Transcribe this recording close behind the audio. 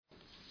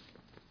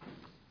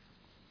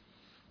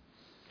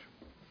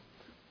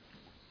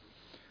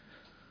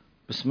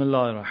بسم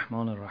الله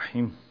الرحمن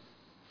الرحيم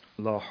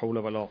لا حول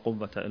ولا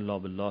قوة إلا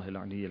بالله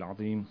العلي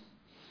العظيم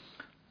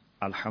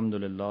الحمد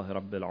لله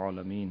رب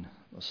العالمين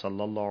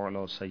وصلى الله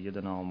على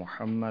سيدنا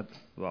محمد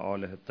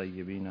وآله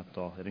الطيبين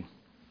الطاهرين.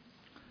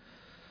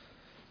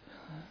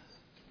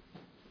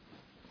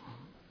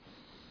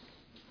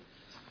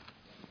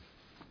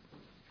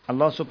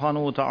 Allah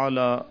subhanahu wa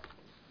ta'ala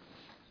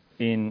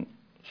in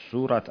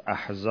Surah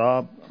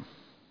Ahzab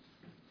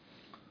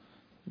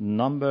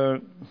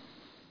number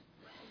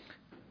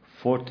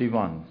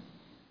 41,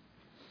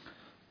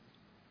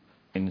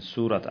 in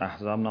Surah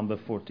Ahzab number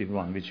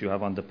 41, which you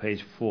have on the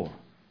page 4,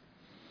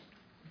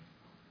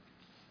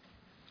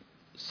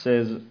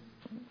 says,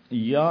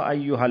 Ya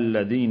ayyuhal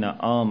ladina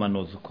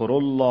amanu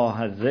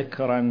dhkurullaha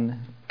dhikran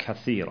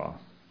kathira.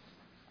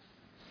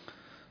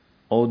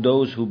 O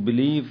those who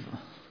believe,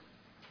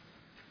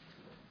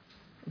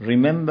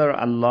 remember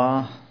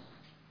Allah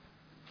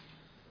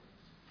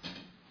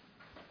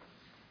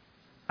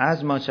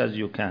as much as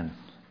you can,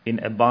 in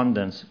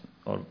abundance,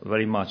 or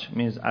very much,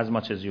 means as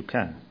much as you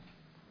can.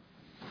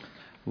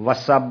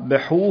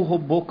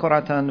 وَسَبِّحُوهُ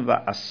بُكْرَةً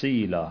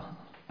وَأَصِيلًا,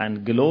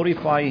 and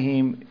glorify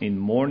Him in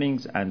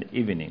mornings and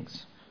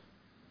evenings.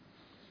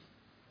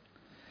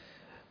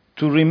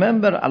 To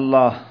remember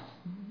Allah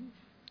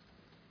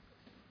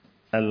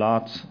a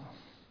lot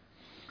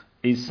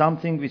is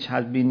something which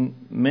has been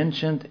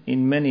mentioned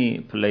in many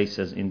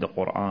places in the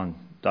Quran,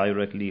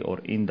 directly or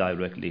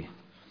indirectly.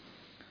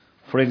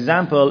 For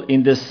example,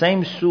 in the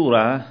same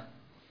surah,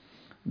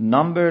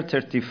 number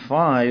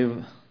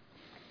 35,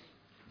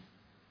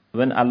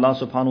 when Allah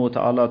subhanahu wa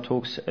ta'ala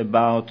talks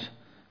about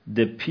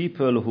the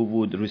people who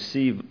would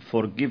receive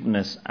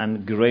forgiveness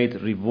and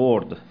great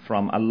reward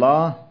from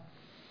Allah,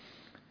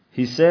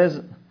 He says,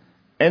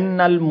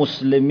 إِنَّ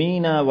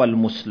الْمُسْلِمِينَ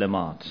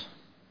وَالْمُسْلِمَاتِ.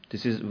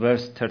 This is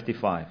verse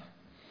 35.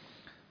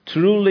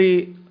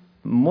 Truly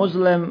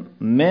Muslim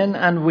men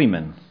and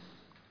women,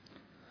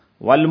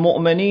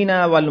 وَالْمُؤْمِنِينَ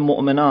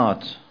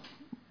وَالْمُؤْمِنَاتِ,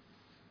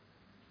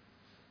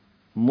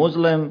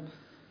 Muslim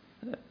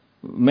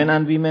men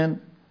and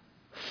women,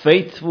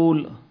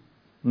 faithful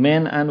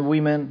men and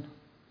women,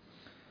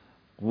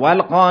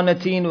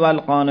 وَالْقَانِتِينَ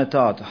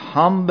وَالْقَانِتَاتِ,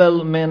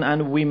 humble men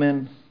and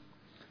women,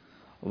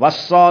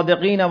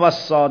 وَالصَّادِقِينَ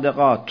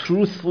وَالصَّادِقَاتِ,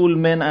 truthful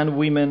men and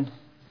women,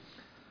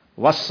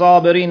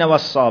 وَالصَّابِرِينَ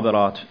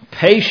وَالصَّابِرَاتِ,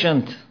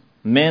 patient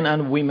men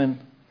and women,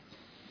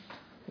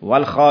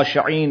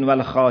 وَالْخَاشِعِينَ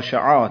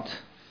وَالْخَاشِعَاتِ,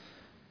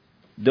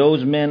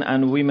 those men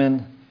and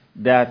women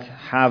that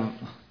have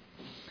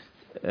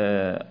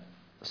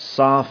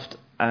soft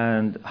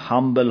and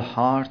humble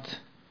heart.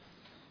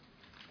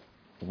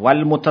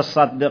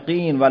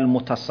 وَالْمُتَصَدِّقِينَ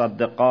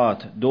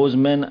وَالْمُتَصَدِّقَاتِ, those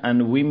men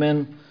and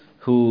women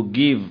who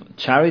give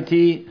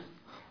charity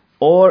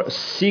or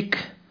seek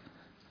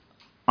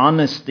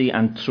honesty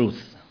and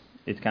truth.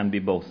 It can be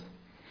both.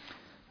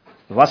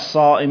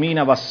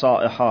 وَالصَّائِمِينَ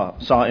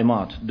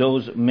وَالصَّائِمَاتِ,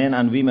 those men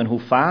and women who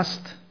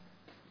fast.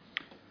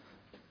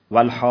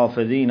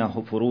 وَالْحَافِظِينَ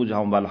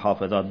فُرُوجَهُمْ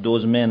وَالْحَافِظَاتِ,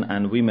 those men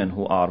and women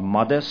who are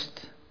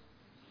modest.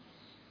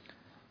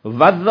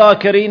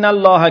 وَالذَّاكِرِينَ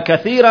اللَّهَ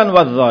كَثِيرًا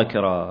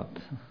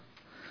وَالذَّاكِرَاتِ,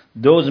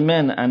 those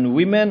men and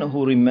women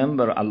who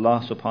remember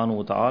Allah subhanahu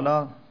wa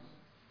ta'ala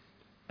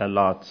a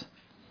lot.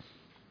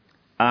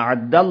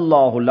 أَعَدَّ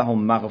اللَّهُ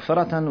لَهُمْ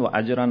مَغْفِرَةً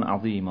وَأَجْرًا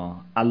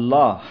عَظِيمًا,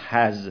 Allah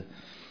has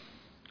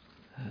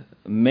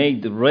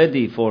made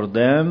ready for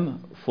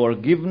them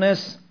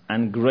forgiveness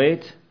and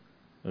great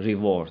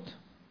reward.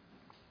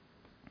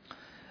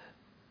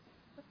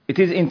 It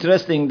is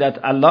interesting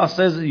that Allah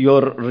says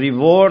your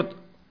reward,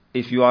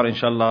 if you are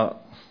inshallah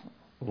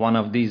one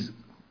of these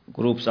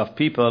groups of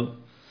people,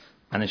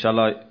 and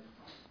inshallah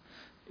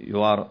you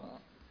are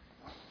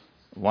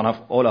one of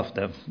all of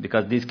them,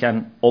 because these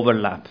can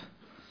overlap.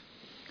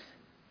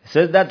 It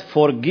says that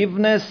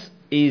forgiveness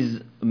is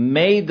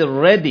made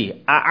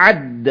ready.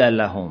 أَعَدَّ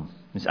لَهُمْ,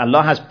 means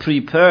Allah has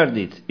prepared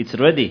it, it's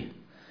ready.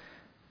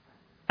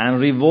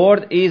 And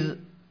reward is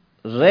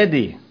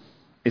ready.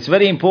 It's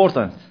very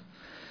important.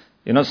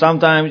 You know,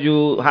 sometimes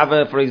you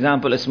have, for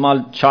example, a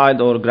small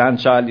child or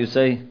grandchild, you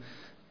say,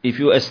 if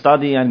you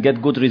study and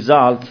get good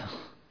result,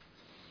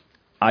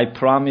 I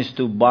promise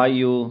to buy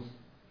you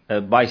a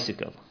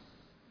bicycle.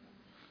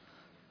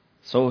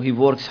 So he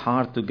works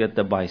hard to get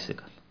the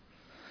bicycle.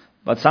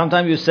 But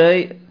sometimes you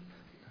say,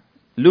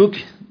 look,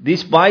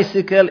 this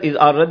bicycle is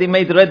already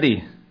made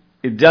ready.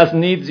 It just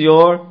needs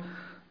your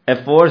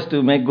efforts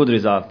to make good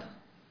result.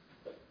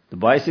 The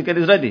bicycle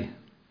is ready.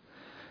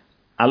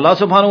 Allah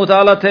subhanahu wa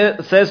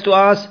ta'ala says to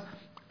us,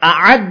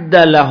 أَعَدَّ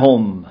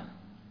لَهُمْ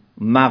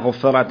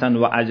مَغْفِرَةً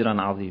وَأَجْرًا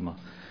عَظِيمًا,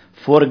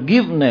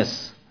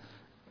 forgiveness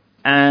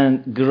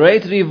and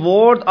great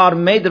reward are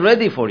made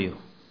ready for you.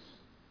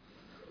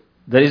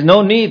 There is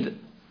no need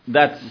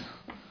that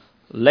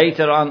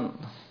later on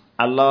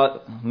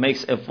Allah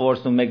makes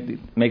efforts to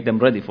make them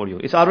ready for you.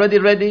 It's already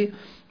ready,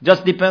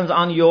 just depends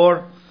on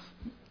your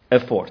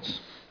efforts.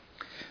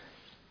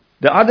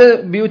 The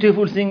other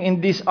beautiful thing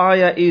in this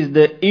ayah is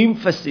the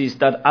emphasis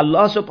that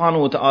Allah subhanahu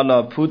wa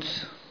ta'ala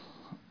puts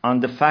on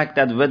the fact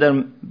that whether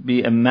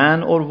be a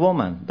man or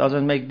woman,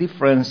 doesn't make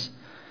difference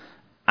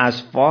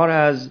as far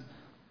as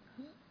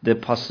the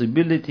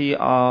possibility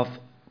of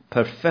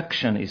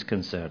perfection is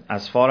concerned,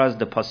 as far as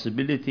the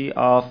possibility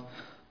of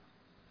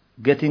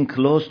getting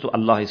close to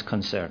Allah is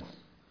concerned.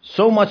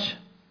 So much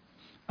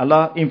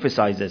Allah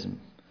emphasizes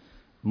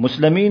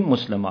Muslimin,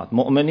 Muslimat,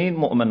 Mu'mineen,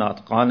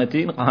 Mu'minat,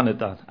 Qanitin,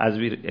 Qanitat, as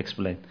we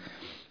explained.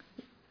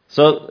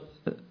 So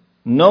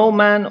no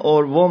man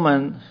or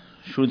woman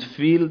should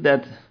feel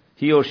that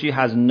he or she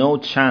has no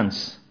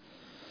chance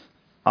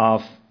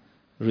of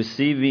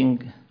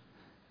receiving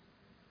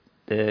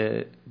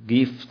the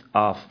gift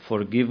of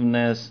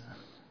forgiveness,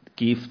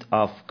 gift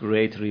of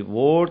great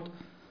reward,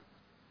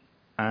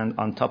 and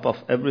on top of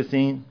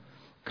everything,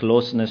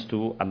 closeness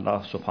to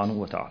Allah subhanahu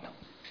wa ta'ala.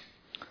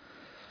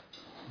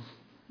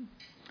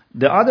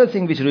 The other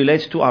thing which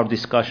relates to our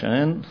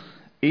discussion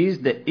is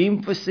the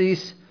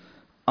emphasis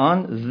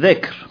on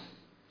dhikr,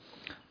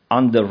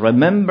 on the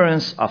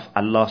remembrance of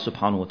Allah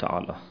subhanahu wa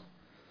ta'ala.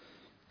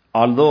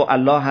 Although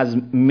Allah has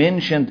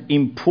mentioned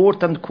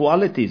important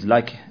qualities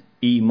like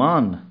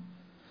iman,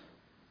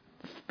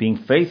 being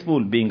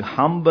faithful, being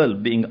humble,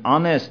 being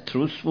honest,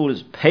 truthful,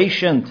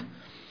 patient,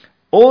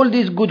 all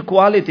these good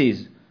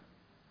qualities,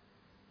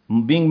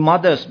 being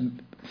modest,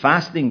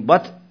 fasting,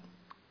 but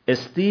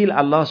still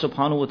Allah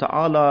subhanahu wa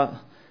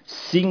ta'ala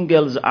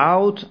singles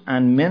out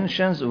and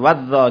mentions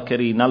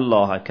وَالذَّاكِرِينَ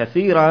اللَّهَ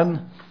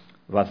كَثِيرًا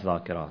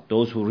وَالذَّاكِرَاتِ,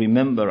 those who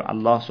remember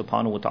Allah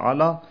subhanahu wa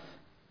ta'ala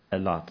a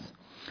lot.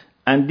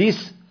 And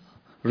this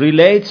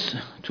relates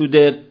to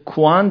the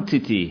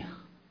quantity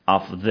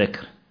of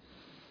dhikr.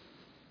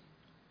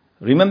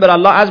 Remember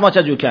Allah as much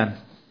as you can.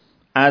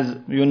 As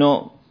you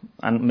know,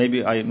 and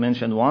maybe I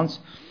mentioned once,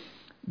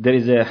 there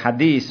is a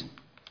hadith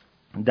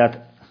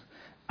that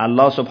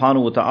Allah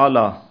subhanahu wa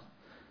ta'ala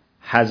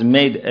has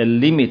made a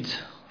limit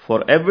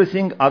for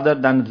everything other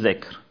than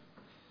dhikr.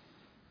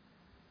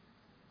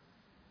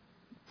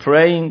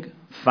 Praying,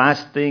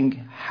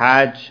 fasting,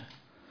 hajj,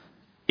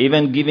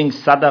 even giving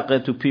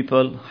sadaqah to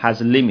people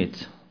has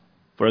limit.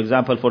 For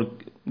example, for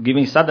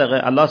giving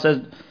sadaqah, Allah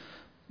says,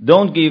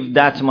 don't give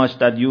that much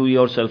that you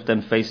yourself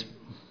then face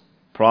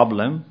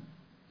problem,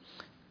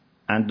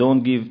 and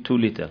don't give too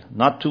little.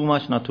 Not too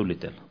much, not too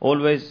little.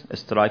 Always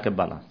strike a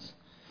balance.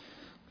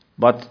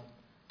 But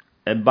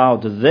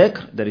about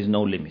dhikr, there is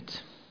no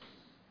limit.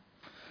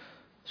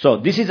 So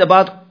this is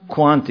about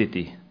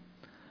quantity.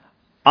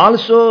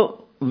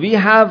 Also, we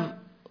have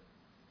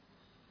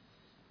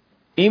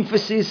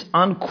emphasis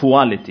on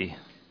quality.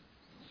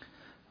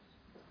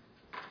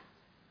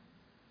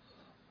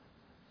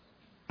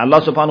 Allah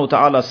subhanahu wa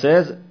ta'ala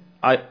says,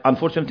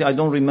 unfortunately I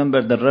don't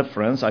remember the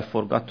reference, I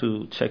forgot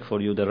to check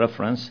for you the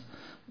reference,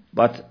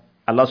 but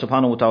Allah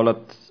subhanahu wa ta'ala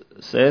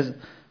says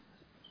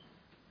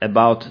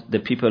about the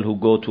people who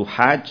go to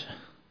Hajj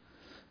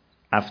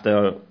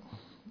after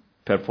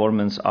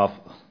performance of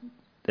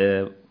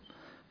the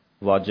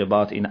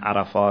wajibat in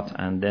Arafat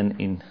and then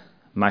in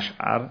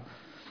Mash'ar.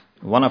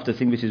 One of the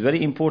things which is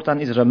very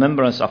important is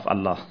remembrance of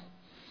Allah.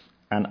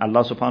 And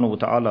Allah subhanahu wa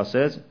ta'ala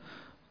says,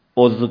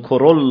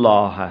 اذكروا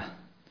الله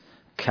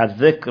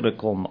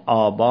كذكركم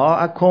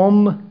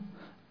آباءكم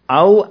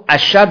أو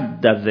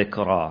أشد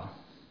ذكرا.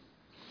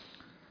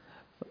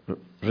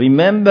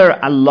 Remember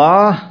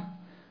Allah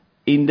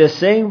in the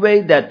same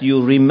way that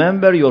you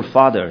remember your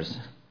fathers.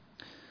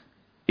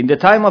 In the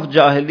time of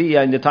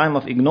Jahiliyyah, in the time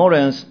of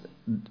ignorance,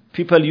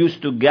 people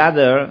used to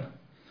gather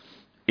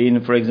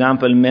in, for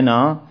example,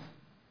 Mina,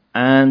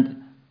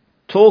 and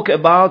talk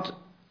about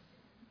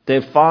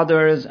their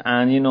fathers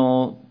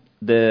and,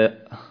 the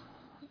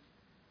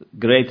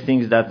great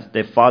things that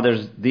their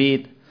fathers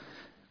did,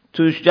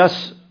 to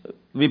just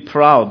be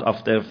proud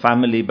of their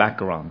family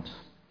background.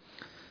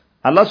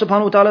 Allah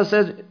subhanahu wa ta'ala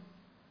says,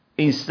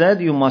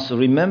 instead you must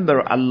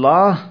remember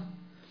Allah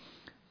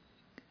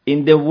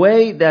in the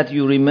way that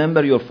you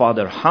remember your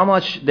father. How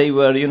much they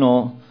were,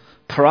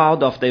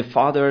 proud of their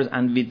fathers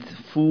and with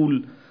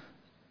full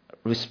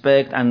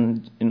respect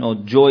and,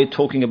 joy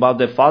talking about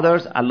their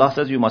fathers. Allah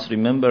says you must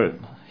remember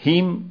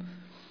him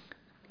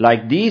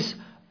like this.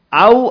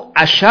 أو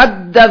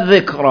أشد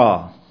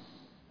ذكرا,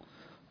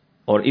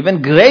 or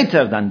even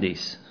greater than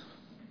this.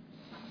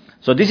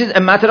 So this is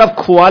a matter of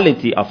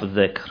quality of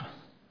dhikr.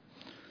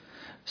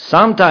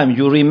 Sometimes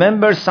you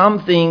remember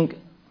something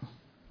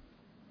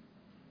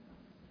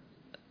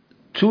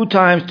 2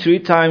 times, 3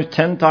 times,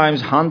 10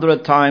 times,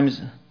 100 times.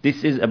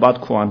 This is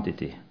about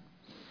quantity.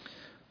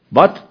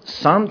 But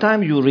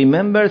sometimes you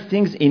remember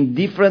things in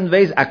different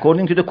ways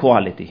according to the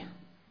quality.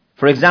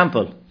 For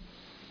example,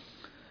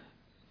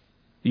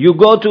 you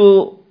go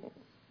to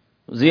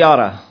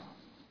ziyarah.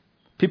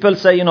 People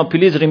say,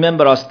 please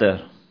remember us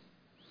there.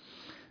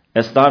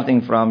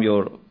 Starting from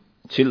your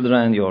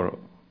children, your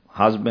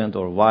husband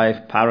or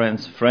wife,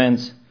 parents,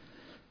 friends.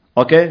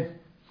 Okay?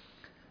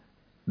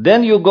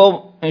 Then you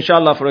go,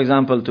 inshallah, for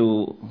example,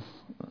 to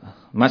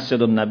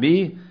Masjid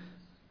al-Nabi,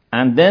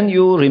 and then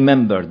you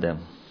remember them.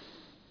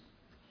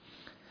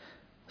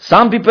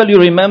 Some people you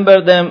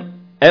remember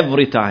them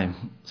every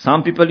time.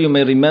 Some people you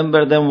may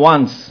remember them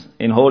once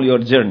in whole your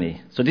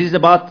journey. So this is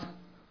about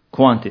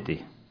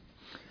quantity.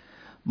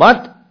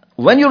 But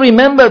when you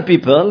remember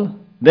people,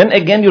 then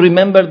again you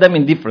remember them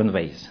in different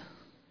ways.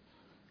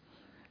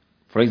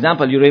 For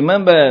example, you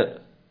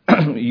remember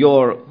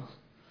your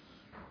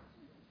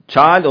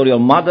child or your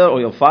mother or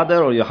your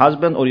father or your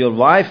husband or your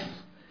wife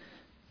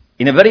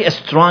in a very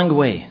strong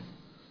way.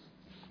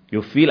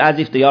 You feel as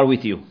if they are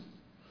with you.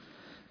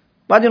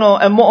 But a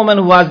mu'min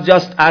who has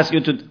just asked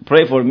you to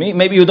pray for me,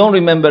 maybe you don't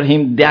remember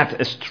him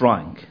that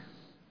strong.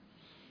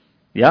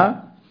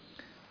 Yeah?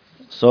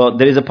 So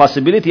there is a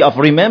possibility of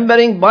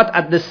remembering, but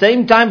at the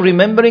same time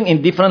remembering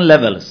in different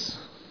levels.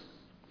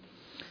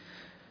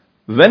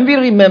 When we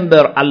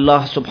remember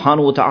Allah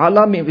subhanahu wa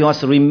ta'ala, we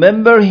must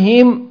remember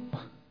Him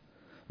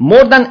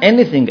more than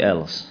anything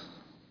else.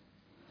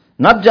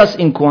 Not just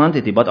in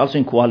quantity, but also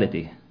in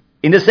quality.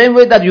 In the same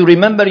way that you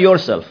remember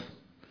yourself.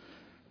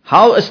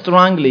 How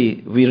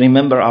strongly we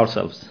remember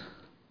ourselves.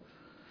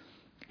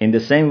 In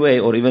the same way,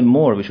 or even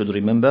more, we should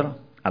remember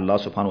Allah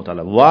subhanahu wa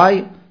ta'ala.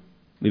 Why?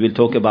 We will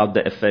talk about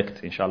the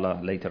effect,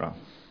 inshallah, later on.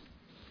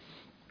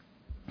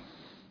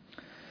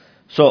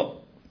 So,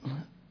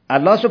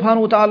 Allah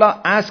subhanahu wa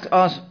ta'ala asks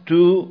us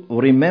to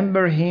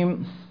remember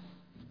Him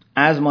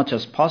as much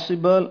as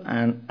possible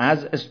and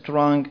as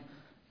strong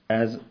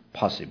as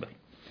possible.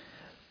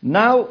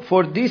 Now,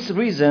 for this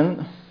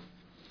reason,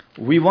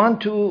 we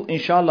want to,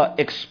 inshallah,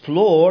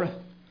 explore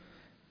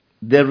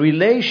the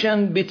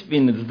relation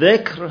between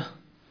dhikr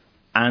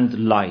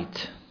and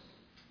light.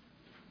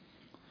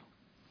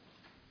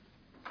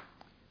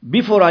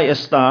 Before I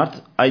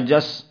start, I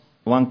just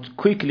want to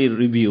quickly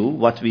review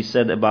what we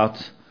said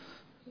about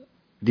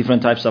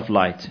different types of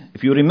light.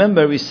 If you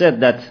remember, we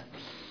said that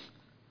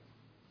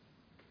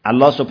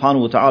Allah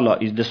subhanahu wa ta'ala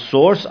is the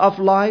source of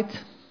light,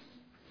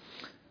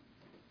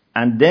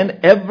 and then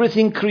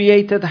everything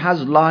created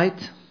has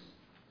light.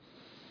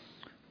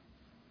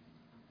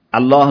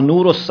 Allah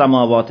nurus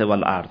samawati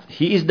wal ard.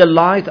 He is the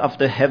light of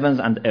the heavens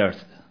and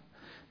earth.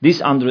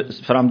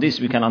 From this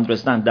we can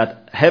understand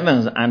that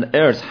heavens and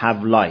earth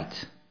have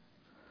light.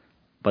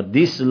 But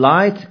this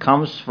light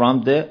comes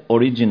from the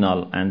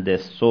original and the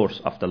source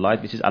of the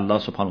light, which is Allah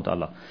subhanahu wa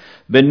ta'ala.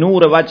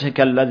 بِنُورَ وَجْهِكَ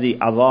الَّذِي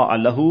أَضَاءَ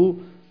لَهُ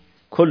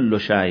كُلُّ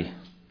شَيْءٍ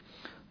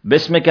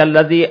بِاسْمِكَ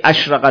الَّذِي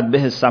أَشْرَقَتْ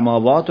بِهِ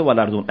السَّمَاوَاتُ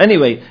وَالْأَرْضُ.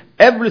 Anyway,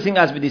 everything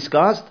as we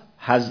discussed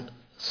has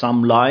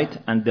some light,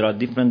 and there are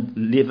different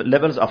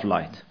levels of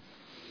light.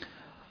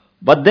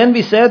 But then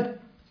we said,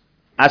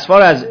 as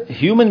far as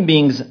human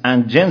beings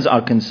and jinns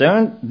are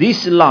concerned,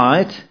 this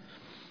light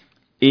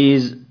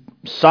is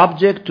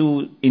subject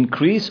to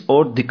increase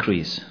or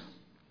decrease.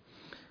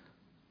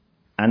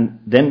 And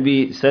then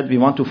we said we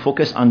want to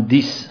focus on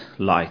this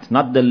light,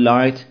 not the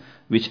light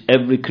which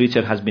every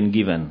creature has been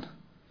given.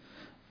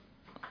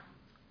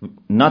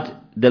 Not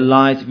the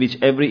light which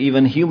every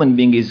even human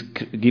being is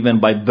given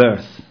by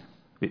birth,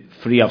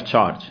 free of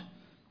charge.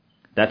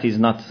 That is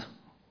not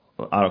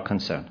our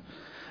concern.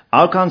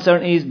 Our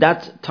concern is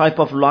that type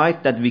of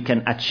light that we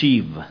can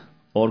achieve,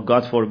 or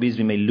God forbid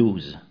we may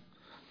lose.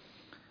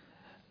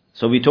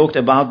 So we talked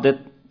about the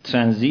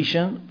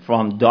transition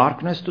from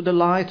darkness to the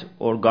light,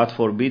 or God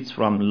forbid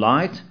from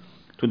light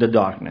to the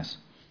darkness.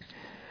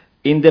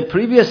 In the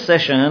previous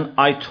session,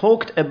 I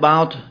talked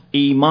about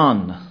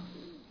Iman,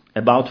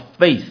 about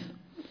faith,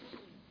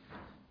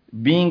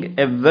 being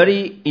a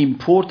very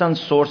important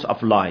source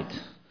of light.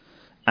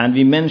 And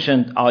we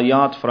mentioned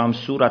ayat from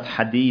Surah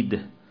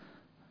Hadid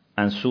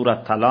and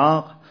Surah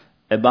Talaq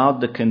about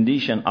the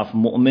condition of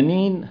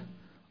mu'mineen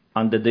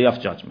on the Day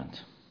of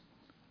Judgment,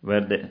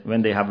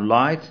 when they have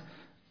light,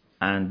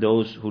 and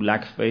those who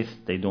lack faith,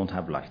 they don't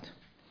have light.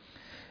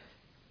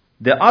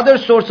 The other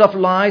source of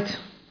light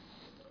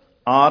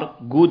are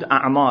good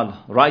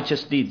a'mal,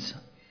 righteous deeds,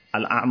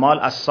 al-a'mal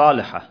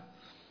as-salihah,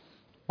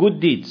 good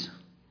deeds.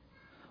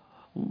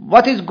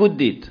 What is good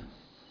deed?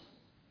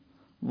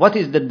 What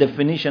is the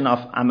definition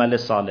of amal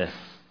salih?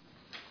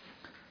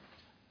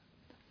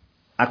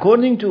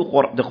 According to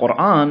the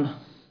Quran,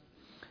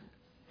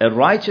 a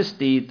righteous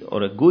deed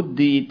or a good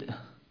deed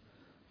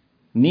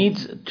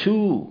needs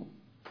two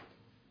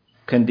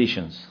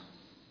conditions.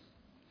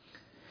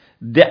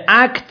 The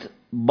act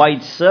by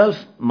itself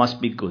must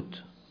be good.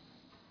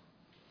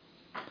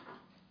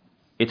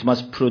 It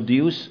must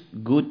produce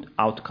good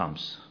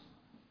outcomes.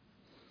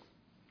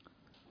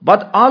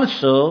 But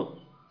also,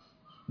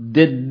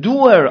 the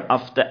doer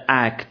of the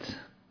act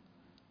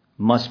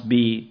must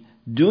be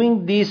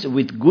doing this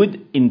with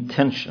good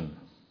intention.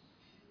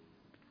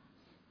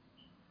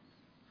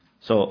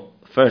 So,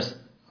 first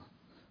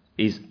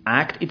is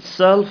act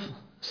itself.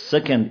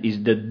 Second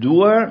is the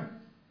doer.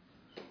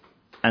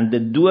 And the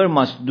doer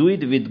must do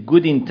it with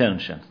good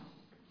intention.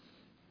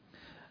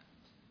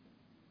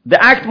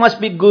 The act must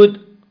be good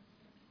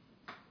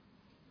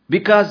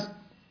because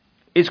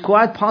it's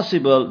quite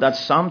possible that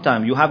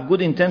sometimes you have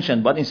good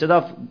intention, but instead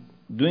of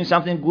doing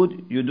something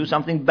good, you do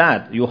something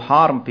bad. You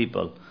harm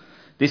people.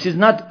 This is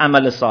not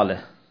amal salih.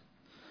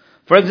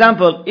 For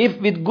example,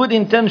 if with good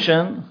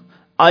intention,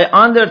 I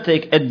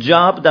undertake a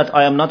job that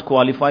I am not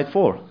qualified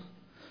for.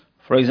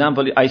 For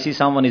example, I see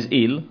someone is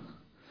ill,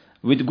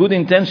 with good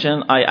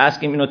intention, I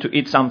ask him, to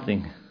eat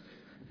something.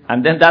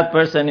 And then that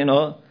person,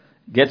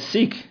 gets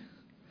sick.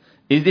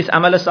 Is this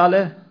amal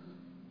saleh?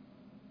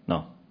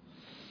 No.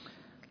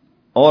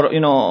 Or,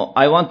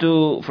 I want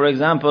to, for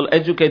example,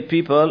 educate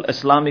people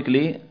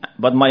Islamically,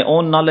 but my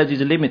own knowledge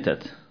is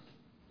limited.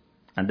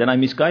 And then I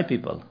misguide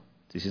people.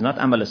 This is not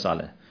amal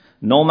saleh.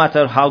 No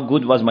matter how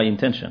good was my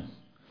intention.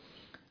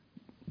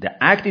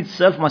 The act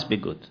itself must be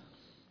good.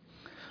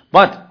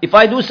 But if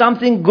I do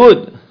something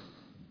good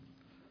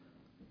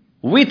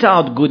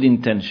without good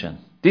intention,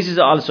 this is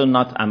also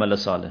not amal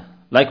saleh.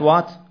 Like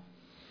what?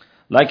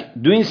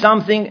 Like doing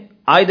something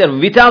either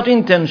without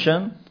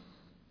intention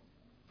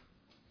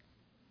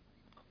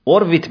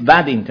or with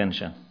bad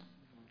intention.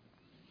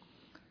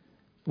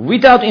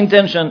 Without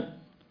intention,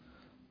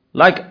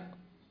 like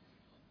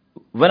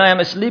when I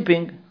am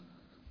sleeping,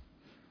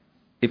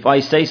 if I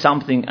say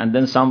something and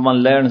then someone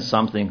learns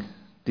something,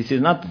 this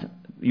is not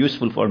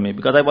useful for me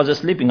because I was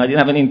sleeping, I didn't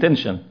have any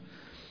intention.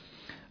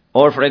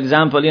 Or for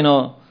example,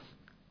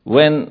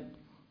 when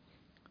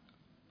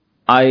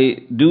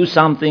I do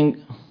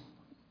something,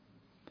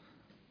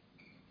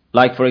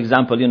 like for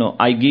example,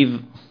 I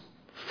give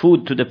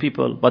food to the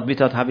people, but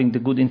without having the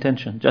good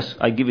intention. Just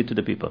I give it to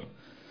the people.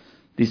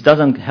 This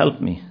doesn't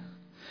help me.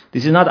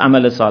 This is not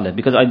amal saleh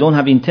because I don't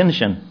have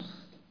intention.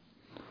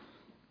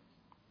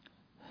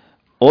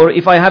 Or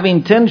if I have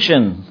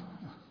intention,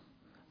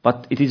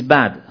 but it is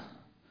bad.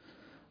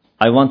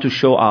 I want to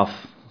show off.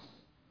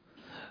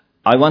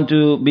 I want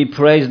to be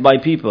praised by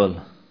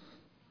people.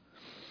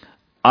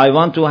 I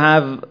want to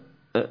have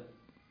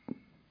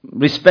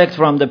respect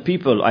from the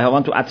people. I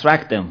want to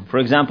attract them. For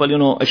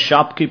example, a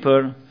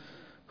shopkeeper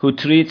who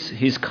treats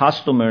his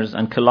customers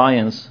and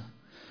clients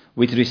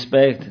with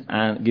respect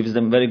and gives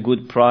them very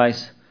good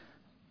price,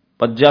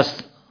 but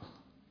just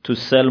to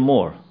sell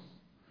more.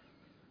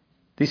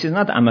 This is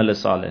not amal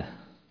saleh.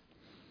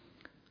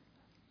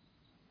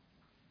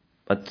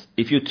 But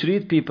if you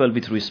treat people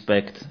with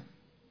respect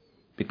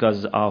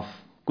because of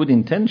good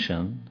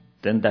intention,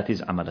 then that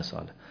is amal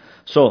saleh.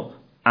 So,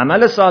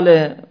 amal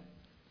saleh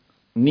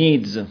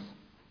needs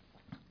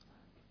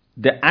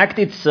the act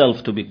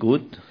itself to be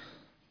good,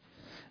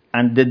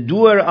 and the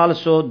doer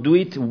also do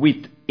it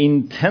with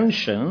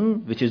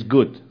intention, which is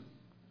good.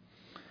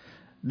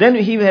 Then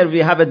here we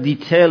have a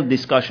detailed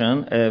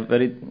discussion, a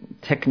very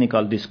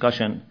technical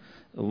discussion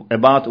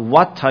about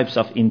what types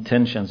of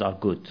intentions are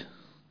good.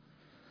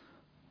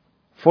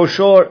 For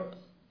sure,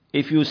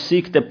 if you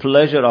seek the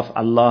pleasure of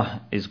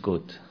Allah is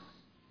good.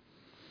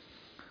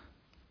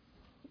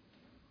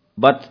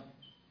 But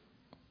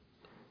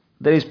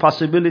there is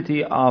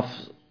possibility of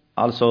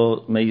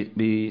also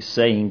maybe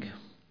saying,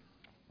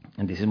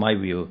 and this is my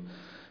view,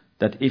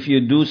 that if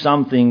you do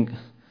something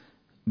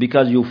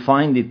because you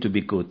find it to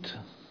be good,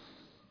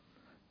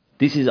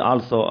 this is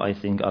also, I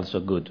think, also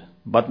good.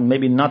 But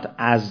maybe not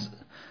as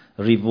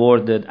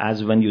rewarded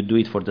as when you do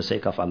it for the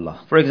sake of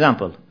Allah. For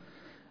example,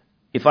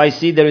 if I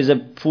see there is a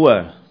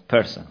poor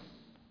person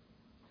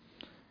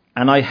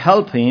and I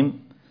help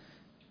him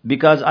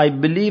because I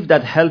believe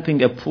that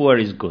helping a poor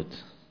is good,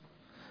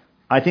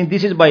 I think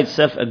this is by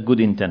itself a good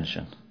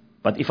intention.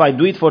 But if I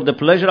do it for the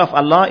pleasure of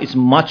Allah, it's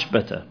much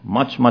better,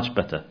 much, much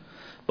better.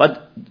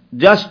 But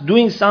just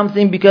doing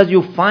something because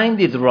you find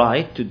it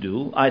right to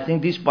do, I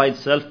think this by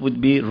itself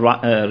would be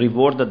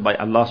rewarded by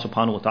Allah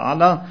subhanahu wa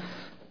ta'ala.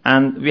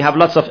 And we have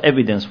lots of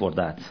evidence for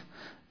that.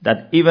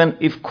 That even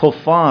if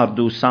kuffar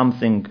do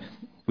something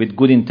with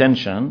good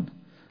intention,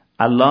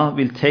 Allah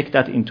will take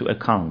that into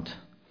account.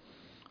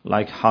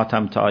 Like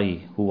Hatam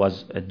Ta'i, who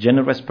was a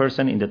generous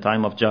person in the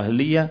time of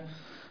Jahiliyyah.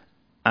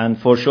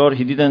 And for sure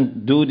he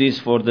didn't do this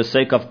for the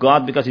sake of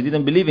God because he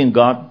didn't believe in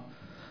God.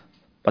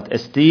 But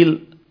still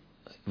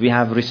we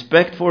have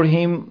respect for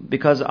him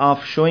because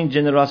of showing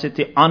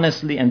generosity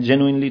honestly and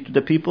genuinely to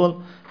the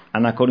people.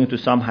 And according to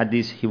some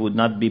hadiths, he would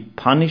not be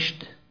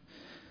punished.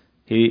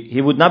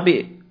 He would not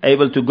be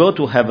able to go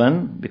to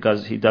heaven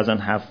because he doesn't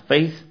have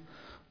faith,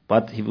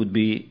 but he would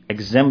be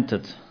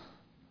exempted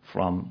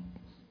from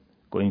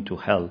going to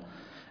hell.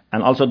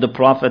 And also the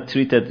Prophet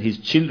treated his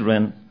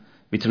children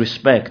with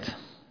respect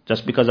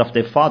just because of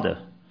their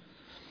father.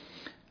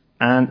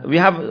 And we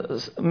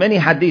have many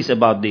hadiths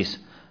about this.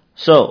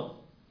 So,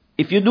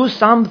 if you do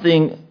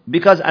something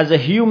because as a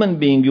human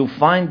being you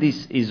find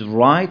this is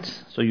right,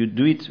 so you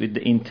do it with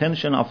the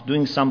intention of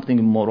doing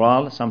something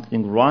moral,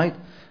 something right,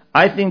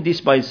 I think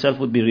this by itself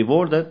would be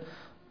rewarded,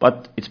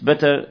 but it's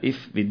better if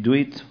we do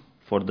it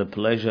for the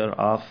pleasure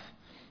of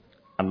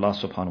Allah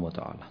subhanahu wa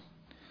ta'ala.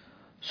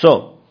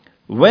 So,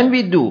 when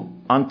we do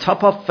on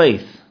top of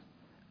faith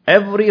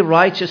every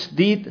righteous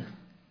deed,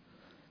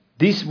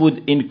 this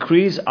would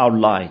increase our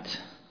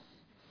light.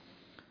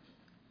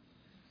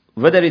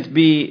 Whether it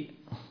be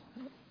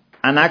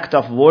an act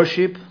of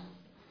worship,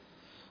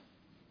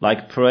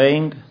 like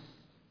praying,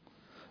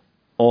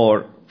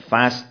 or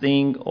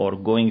fasting, or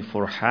going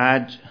for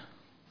Hajj,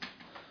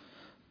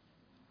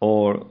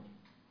 or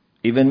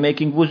even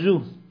making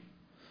wuzu.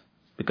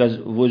 Because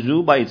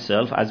wuzu by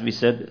itself, as we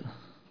said,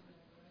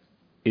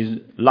 is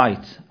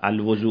light.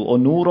 Al-wuzu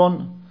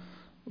nurun.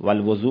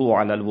 وَالْوُضُوءُ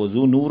عَلَى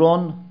الْوُضُوءِ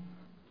نُورٌ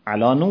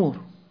عَلَى نُورٍ.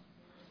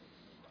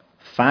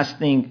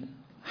 Fasting,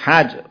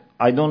 Hajj,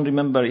 I don't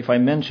remember if I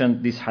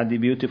mentioned this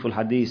hadith, beautiful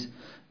hadith,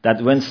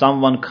 that when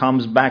someone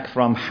comes back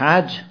from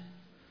Hajj,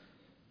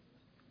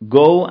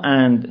 go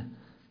and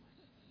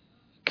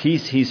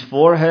kiss his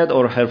forehead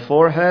or her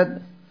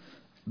forehead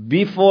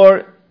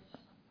before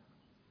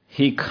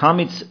he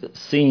commits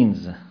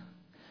sins.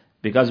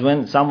 Because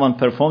when someone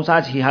performs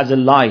Hajj, he has a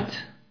light.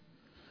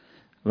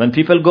 When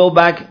people go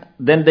back,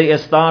 then they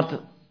start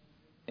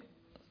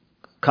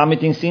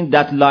committing sin,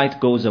 that light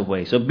goes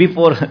away. So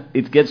before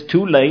it gets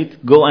too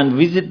late, go and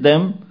visit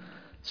them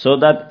so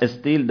that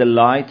still the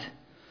light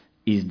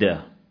is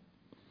there.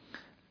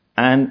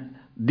 And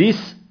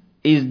this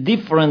is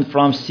different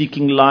from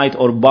seeking light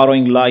or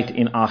borrowing light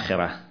in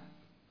Akhirah.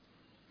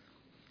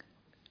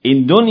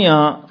 In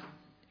dunya,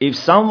 if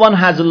someone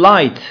has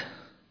light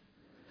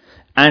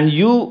and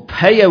you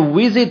pay a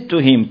visit to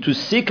him to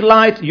seek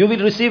light, you will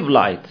receive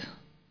light.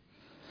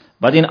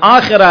 But in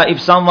Akhirah, if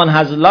someone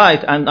has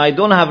light and I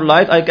don't have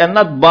light, I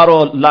cannot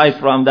borrow light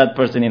from that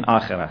person in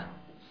Akhirah.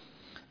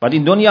 But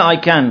in dunya I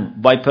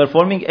can, by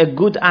performing a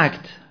good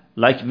act,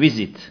 like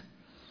visit.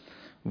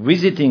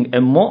 Visiting a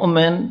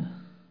mu'min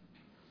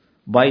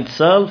by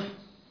itself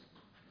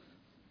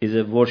is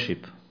a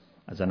worship,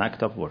 as an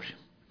act of worship.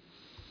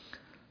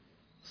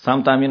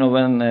 Sometimes,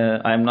 when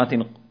I'm not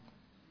in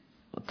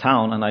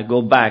town and I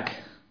go back,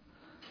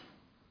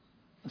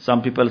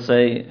 some people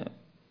say,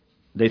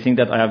 they think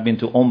that I have been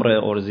to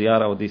Umrah or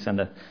Ziyarah or this and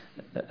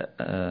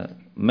that.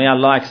 May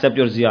Allah accept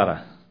your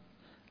Ziyarah.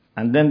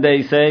 And then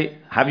they say,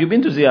 have you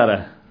been to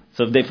Ziyarah?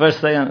 So they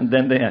first say, and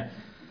then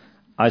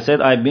I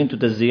said, I've been to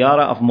the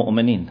Ziyarah of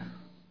Mu'mineen.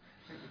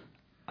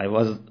 I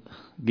was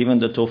given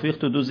the tawfiq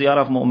to do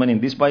Ziyarah of Mu'mineen.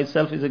 This by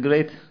itself is a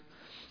great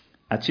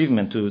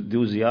achievement, to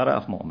do Ziyarah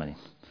of Mu'mineen.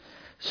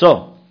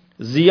 So,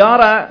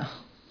 Ziyarah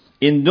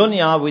in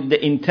dunya with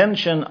the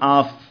intention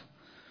of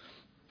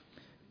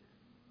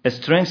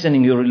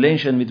strengthening your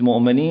relation with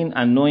mu'mineen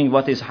and knowing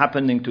what is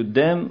happening to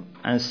them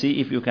and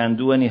see if you can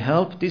do any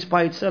help, this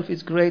by itself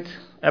is great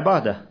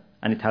ibadah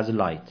and it has a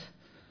light.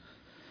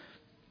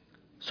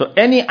 So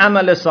any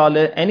amal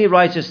saleh, any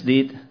righteous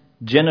deed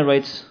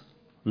generates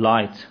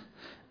light,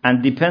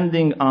 and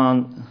depending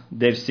on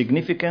their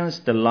significance,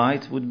 the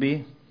light would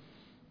be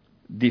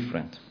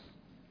different.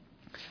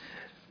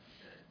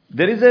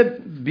 There is a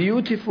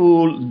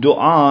beautiful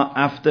dua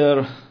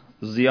after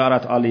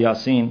Ziyarat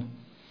al-Yasin.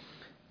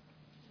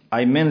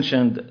 I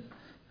mentioned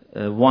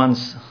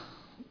once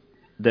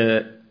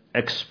the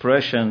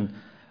expression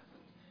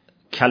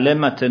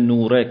Kalimat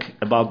Nurek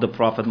about the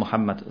Prophet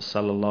Muhammad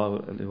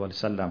sallallahu alaihi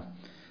wasallam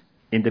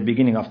in the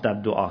beginning of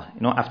that dua.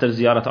 After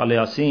Ziyarat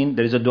al-Yasin,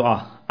 there is a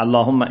dua.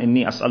 Allahumma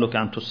inni as'aluka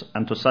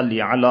an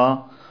tusalli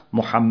ala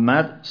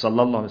Muhammad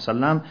sallallahu alaihi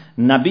wasallam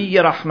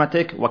nabiyyi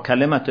rahmatik wa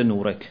kalimat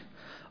nurek.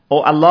 Oh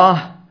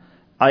Allah,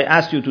 I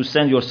ask you to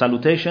send your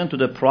salutation to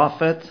the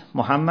Prophet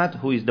Muhammad,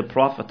 who is the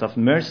Prophet of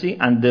mercy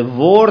and the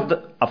word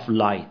of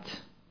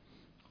light.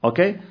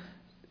 Okay?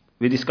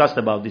 We discussed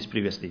about this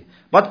previously.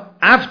 But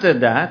after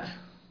that,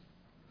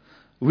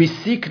 we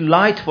seek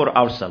light for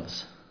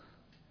ourselves.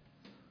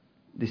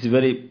 This is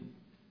very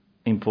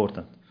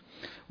important.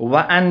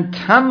 وَأَن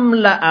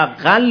تَمْلَأَ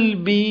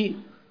قَلْبِي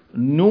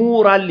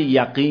نُورَ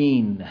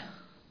الْيَقِينِ.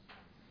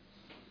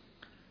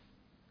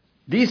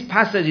 This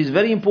passage is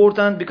very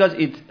important because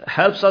it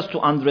helps us to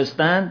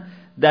understand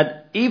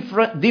that if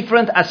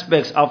different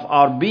aspects of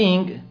our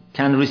being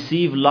can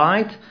receive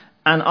light,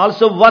 and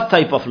also what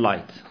type of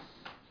light.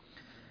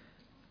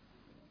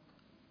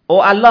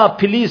 Oh Allah,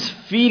 please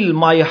fill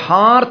my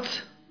heart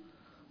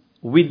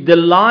with the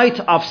light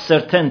of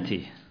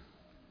certainty.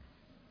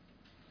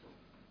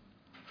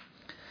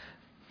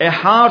 A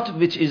heart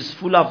which is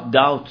full of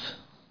doubt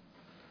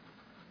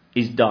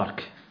is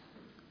dark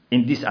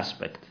in this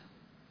aspect.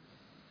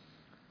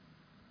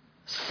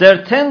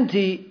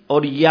 Certainty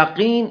or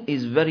yaqeen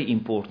is very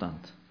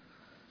important.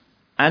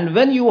 And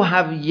when you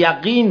have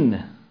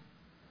yaqeen,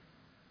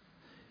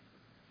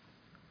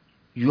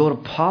 your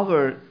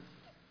power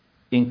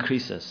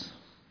increases.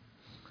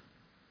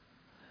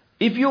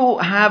 If you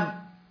have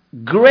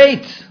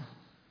great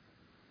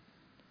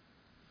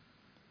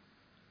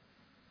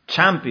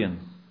champion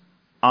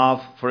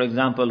of, for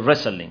example,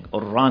 wrestling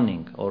or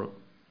running or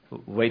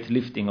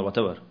weightlifting or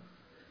whatever,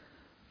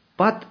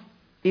 but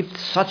if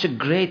such a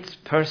great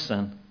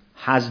person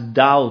has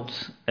doubt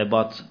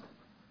about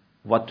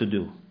what to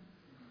do,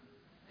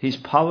 his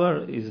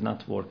power is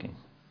not working.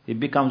 He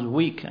becomes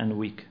weak and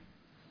weak.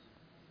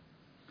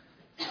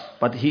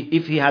 But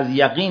if he has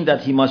yaqeen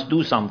that he must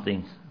do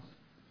something,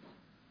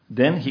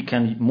 then he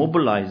can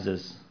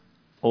mobilize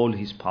all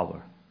his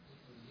power.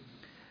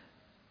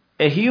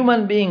 A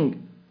human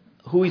being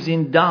who is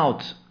in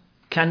doubt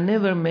can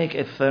never make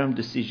a firm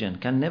decision,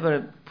 can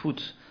never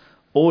put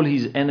all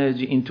his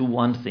energy into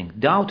one thing.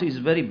 Doubt is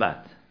very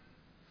bad.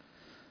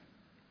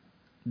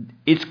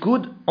 It's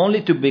good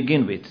only to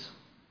begin with.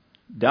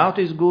 Doubt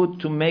is good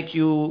to make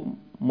you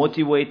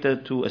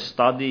motivated to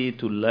study,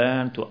 to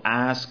learn, to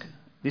ask.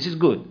 This is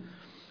good.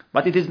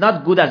 But it is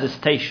not good as a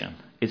station.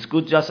 It's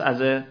good just as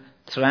a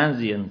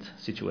transient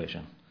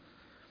situation.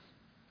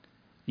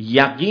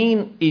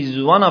 Yaqeen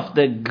is one of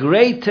the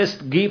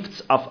greatest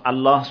gifts of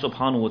Allah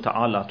subhanahu wa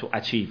ta'ala to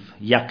achieve.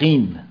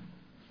 Yaqeen.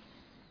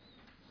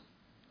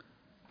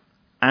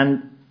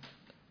 And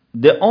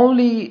the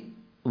only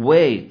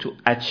way to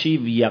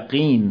achieve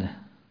yaqeen,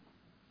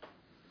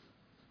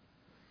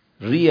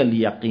 real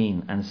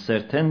yaqeen and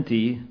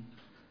certainty,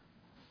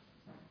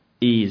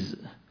 is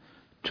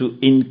to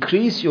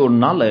increase your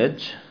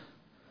knowledge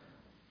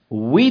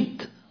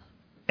with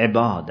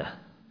ibadah.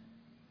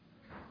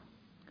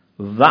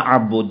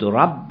 وَعْبُدْ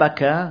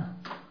رَبَّكَ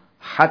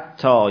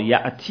حَتَّى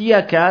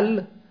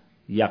يَأْتِيَكَ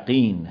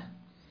الْيَقِينَ.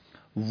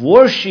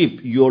 Worship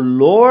your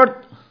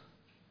Lord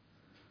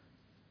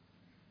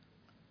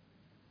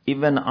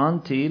even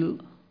until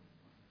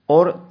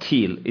or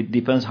till, it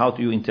depends how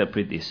you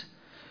interpret this,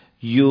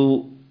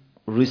 you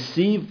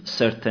receive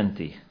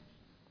certainty.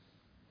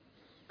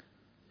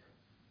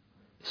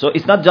 So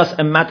it's not just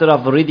a matter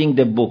of reading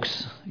the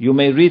books. You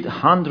may read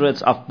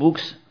hundreds of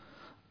books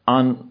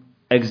on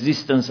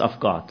existence of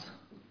God,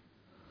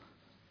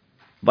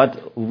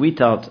 but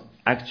without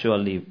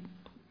actually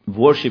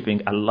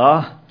worshipping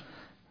Allah,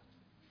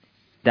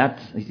 that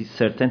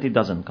certainty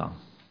doesn't come.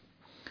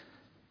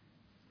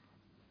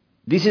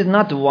 This is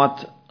not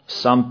what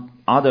some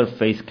other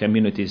faith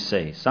communities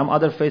say. Some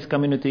other faith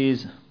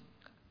communities,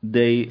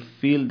 they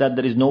feel that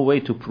there is no way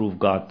to prove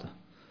God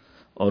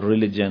or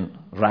religion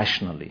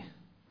rationally.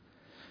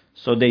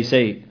 So they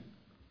say,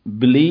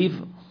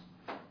 believe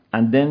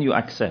and then you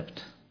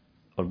accept.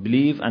 Or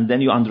believe and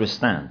then you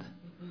understand.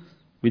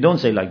 We don't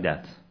say like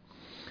that.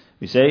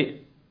 We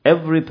say,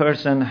 every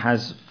person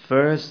has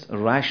first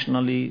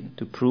rationally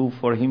to prove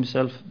for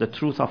himself the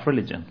truth of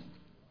religion.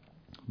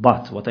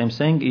 But what I'm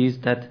saying is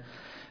that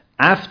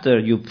after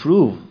you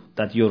prove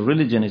that your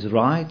religion is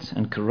right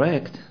and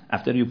correct,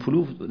 after you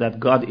prove that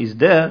God is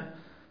there,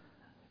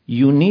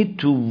 you need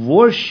to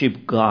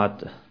worship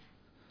God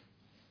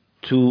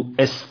to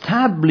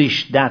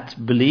establish that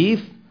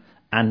belief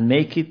and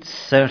make it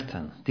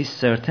certain. This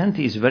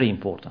certainty is very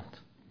important.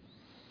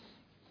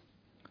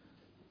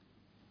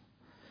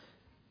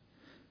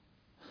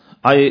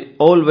 I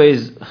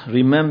always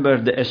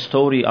remember the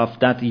story of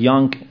that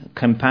young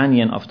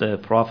companion of the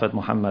Prophet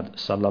Muhammad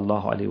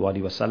sallallahu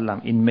alaihi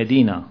wasallam in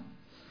Medina,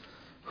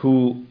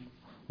 who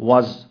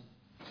was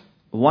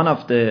one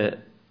of the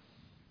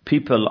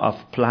people of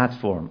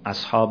platform,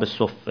 Ashab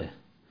Suffah.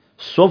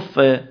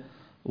 Suffah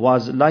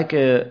was like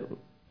a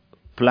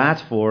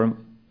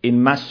platform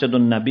in Masjid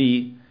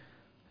al-Nabi,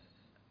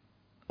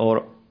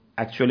 or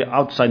actually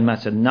outside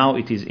Masjid. Now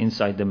it is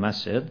inside the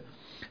Masjid.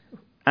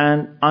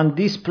 And on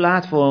this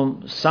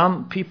platform,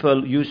 some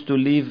people used to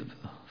live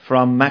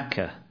from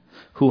Mecca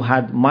who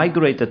had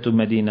migrated to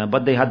Medina,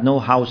 but they had no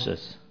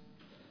houses.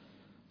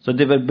 So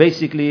they were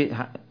basically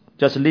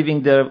just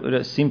living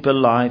their simple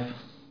life,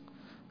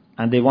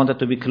 and they wanted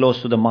to be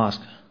close to the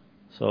mosque.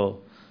 So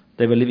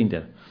they were living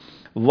there.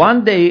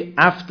 One day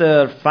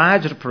after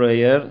Fajr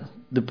prayer,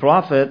 the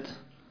Prophet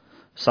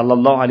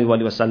sallallahu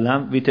alaihi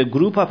wasallam with a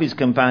group of his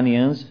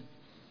companions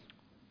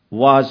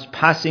was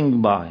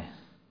passing by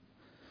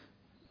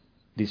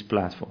this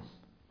platform,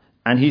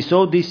 and he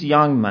saw this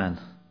young man.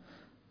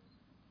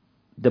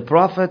 The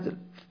Prophet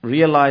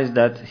realized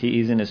that he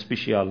is in a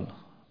special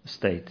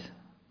state,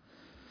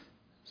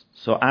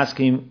 so asked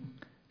him,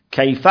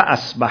 كيف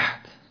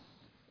أصبحت?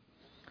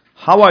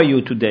 How are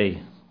you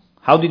today?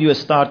 How did you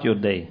start your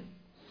day?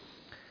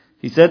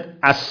 He said,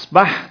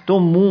 أصبحت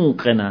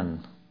موقنا.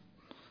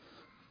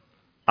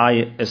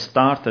 I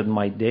started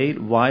my day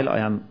while I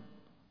am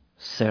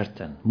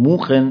certain.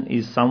 Muqin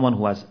is someone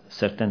who has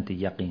certainty,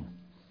 yaqeen.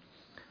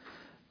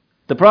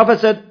 The Prophet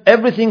said,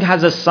 everything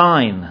has a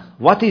sign.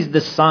 What is the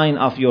sign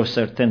of your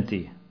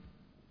certainty?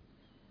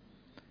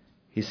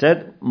 He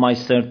said, my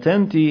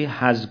certainty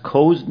has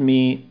caused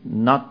me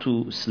not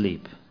to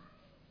sleep.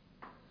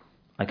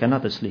 I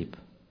cannot sleep.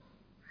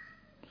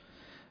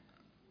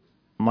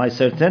 My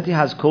certainty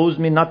has caused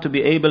me not to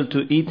be able to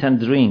eat and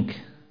drink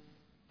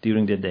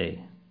during the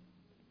day.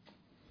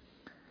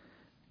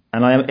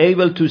 And I am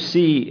able to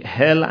see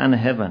hell and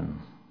heaven.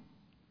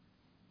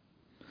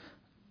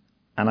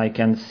 And I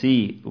can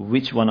see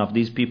which one of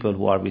these people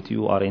who are with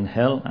you are in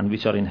hell and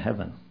which are in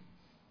heaven.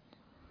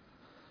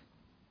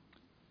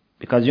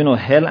 Because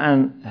hell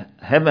and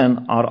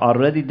heaven are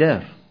already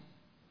there.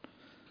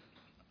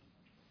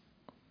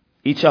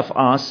 Each of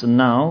us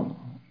now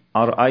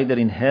are either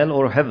in hell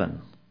or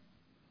heaven.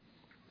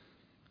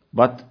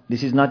 But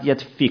this is not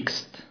yet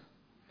fixed.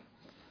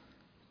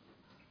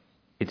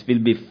 It will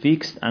be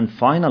fixed and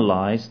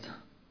finalized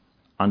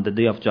on the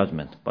day of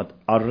judgment. But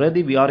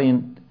already we are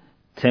in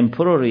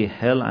temporary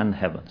hell and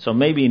heaven. So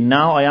maybe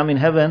now I am in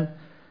heaven.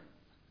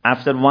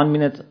 After 1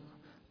 minute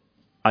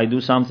I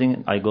do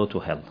something, I go to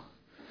hell.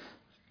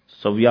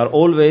 So we are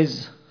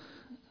always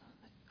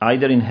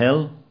either in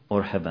hell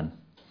or heaven.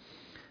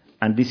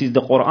 And this is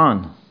the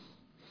Quran.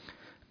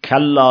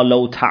 كَلَّا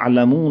لَوْ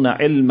تَعْلَمُونَ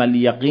عِلْمَ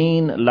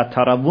الْيَقِينَ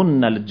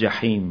لَتَرَوُنَّ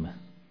الْجَحِيمَ.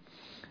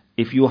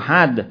 If you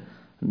had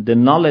the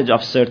knowledge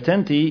of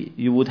certainty,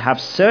 you would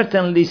have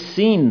certainly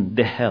seen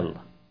the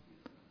hell.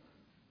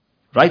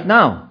 Right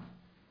now.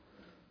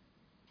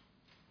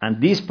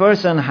 And this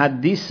person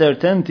had this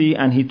certainty,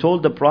 and he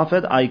told the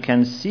Prophet, I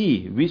can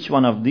see which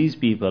one of these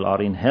people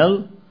are in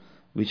hell,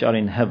 which are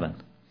in heaven.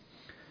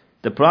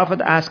 The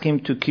Prophet asked him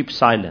to keep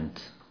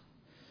silent,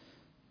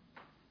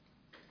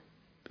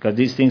 because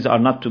these things are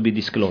not to be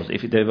disclosed.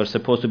 If they were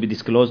supposed to be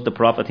disclosed, the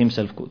Prophet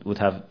himself would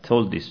have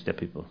told this to the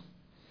people.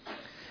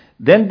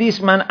 Then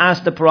this man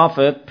asked the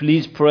Prophet,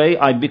 please pray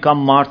I become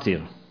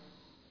martyr.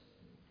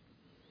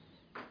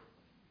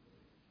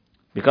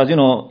 Because,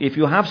 if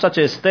you have such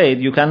a state,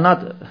 you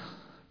cannot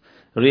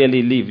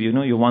really live.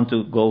 You want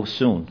to go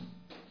soon,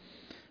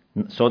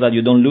 so that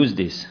you don't lose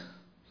this.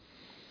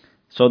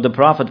 So the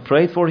Prophet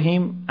prayed for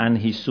him, and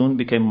he soon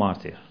became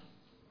martyr.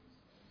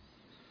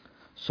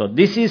 So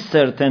this is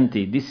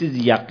certainty, this is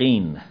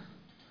yaqeen.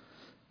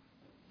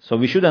 So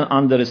we shouldn't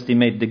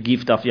underestimate the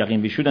gift of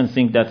yaqeen. We shouldn't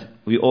think that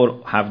we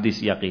all have this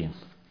yaqeen.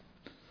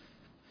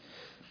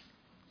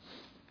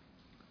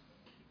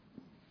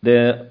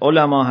 The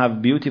ulama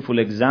have beautiful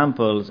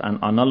examples and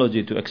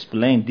analogy to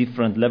explain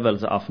different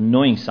levels of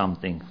knowing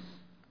something.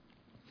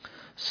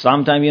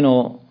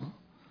 Sometimes,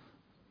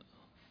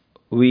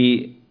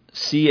 we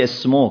see a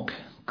smoke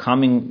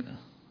coming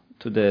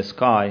to the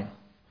sky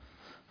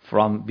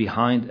from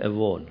behind a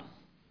wall.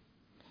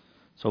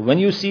 So when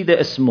you see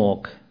the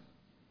smoke,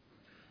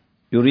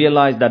 you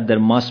realize that there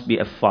must be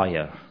a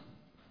fire,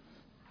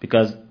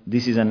 because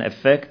this is an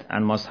effect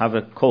and must have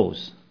a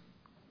cause.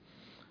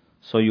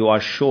 So you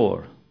are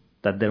sure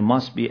that there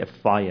must be a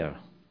fire.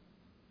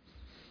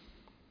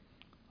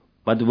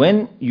 But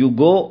when you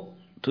go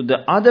to the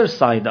other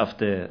side of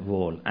the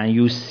wall and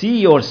you see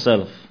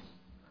yourself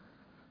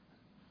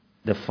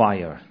the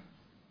fire,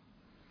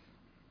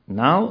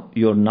 now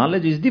your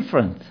knowledge is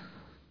different.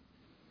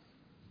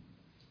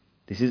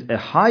 This is a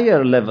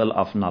higher level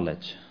of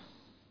knowledge.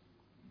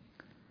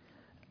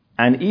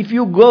 And if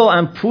you go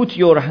and put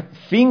your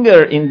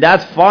finger in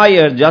that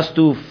fire just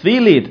to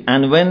feel it,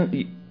 and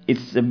when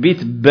it's a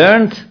bit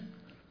burnt,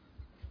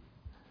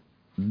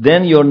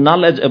 then your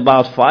knowledge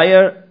about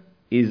fire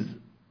is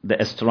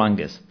the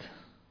strongest.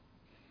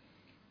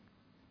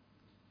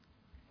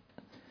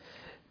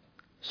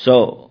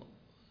 So,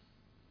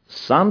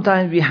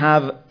 sometimes we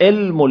have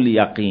ilmul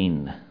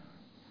yaqeen.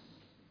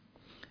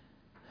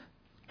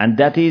 And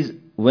that is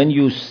when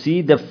you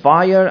see the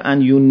fire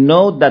and you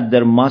know that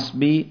there must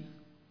be,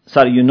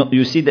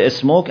 you see the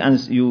smoke and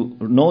you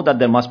know that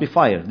there must be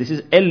fire. This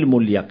is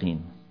ilmul yaqeen.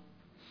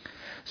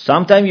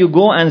 Sometimes you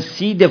go and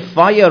see the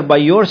fire by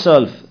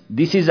yourself.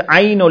 This is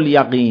aynul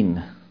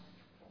yaqeen.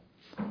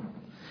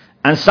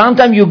 And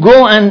sometimes you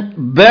go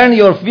and burn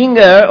your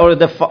finger, or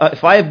the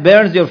fire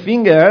burns your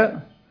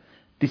finger.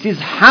 This is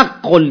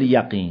haqqul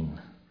yaqeen.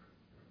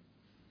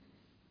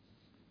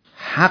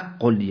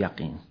 Haqqul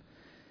yaqeen.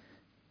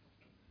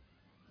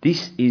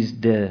 This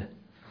is the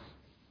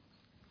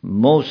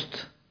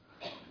most,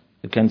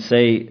 you can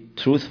say,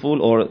 truthful,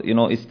 or,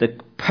 it's the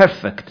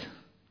perfect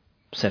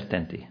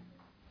certainty.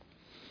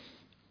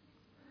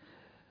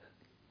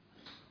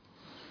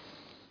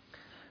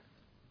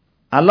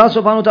 Allah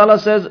subhanahu wa ta'ala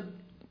says,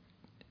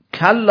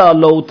 كَلَّا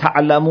لَوْ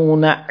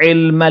تَعْلَمُونَ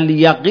عِلْمَ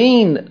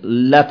الْيَقِينِ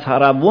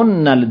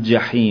لَتَرَوُنَّ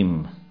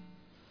الْجَحِيمِ.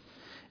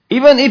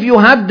 Even if you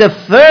had the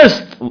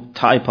first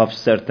type of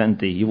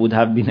certainty, you would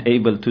have been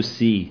able to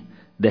see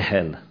the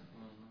hell.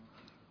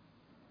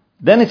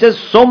 Then it says,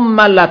 ثُمَّ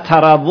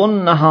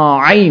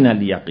لَتَرَوُنَّهَا عَيْنَ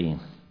الْيَقِينِ.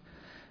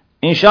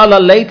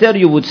 Inshallah, later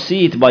you would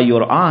see it by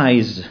your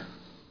eyes.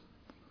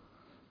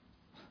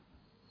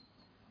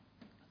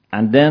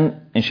 And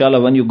then,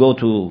 inshallah, when you go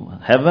to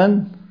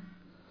heaven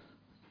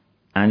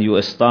and you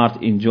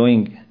start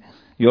enjoying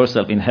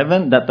yourself in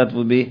heaven, that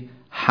will be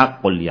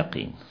haqqul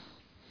yaqeen.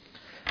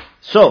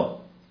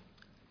 So,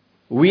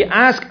 we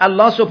ask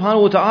Allah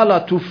subhanahu wa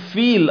ta'ala to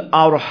fill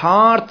our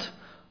heart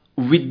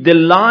with the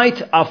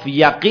light of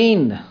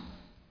yaqeen,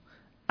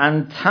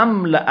 and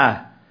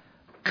tamla'a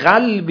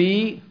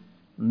qalbi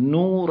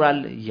nur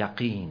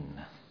al-yaqeen.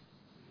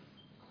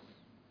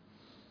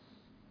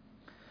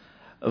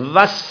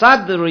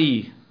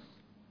 Wasadri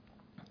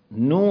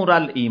nur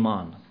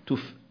al-iman.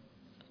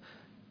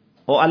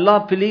 Oh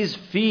Allah, please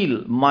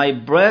fill my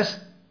breast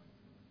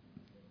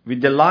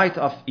with the light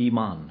of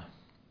iman.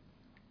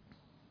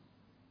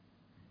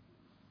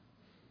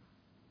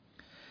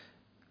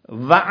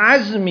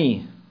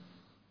 Wa'azmi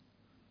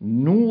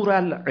nur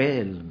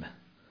al-ilm.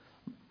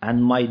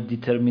 And my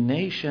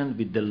determination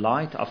with the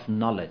light of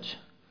knowledge.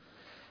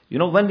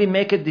 When we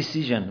make a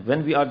decision,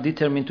 when we are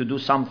determined to do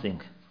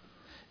something,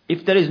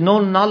 if there is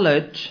no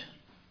knowledge,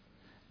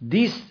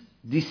 this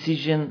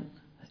decision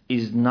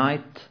is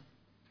not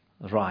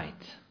right.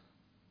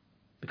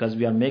 Because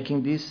we are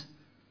making this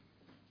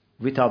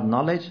without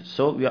knowledge,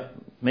 so we are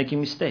making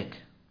mistake.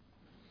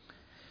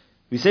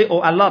 We say,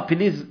 oh Allah,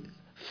 please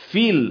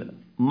fill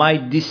my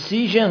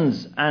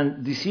decisions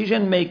and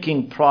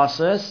decision-making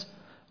process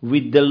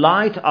with the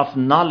light of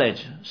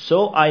knowledge,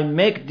 so I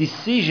make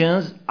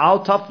decisions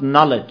out of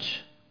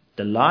knowledge.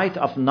 The light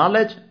of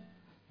knowledge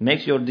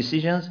makes your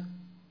decisions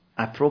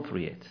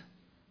appropriate.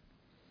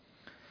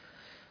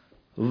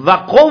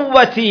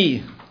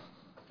 وَقُوَّتِي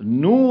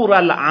نُورَ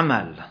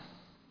الْعَمَلِ.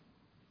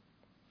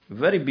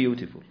 Very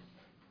beautiful.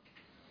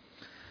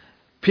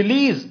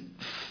 Please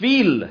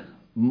fill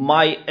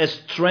my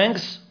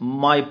strength,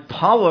 my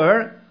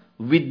power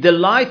with the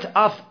light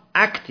of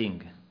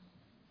acting.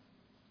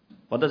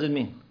 What does it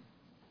mean?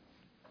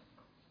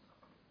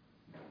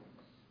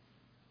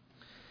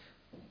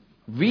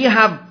 We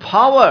have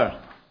power,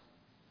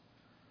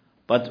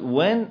 but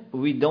when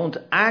we don't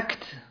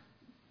act,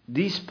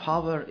 this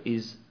power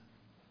is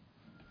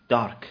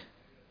dark.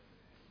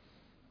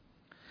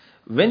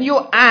 When you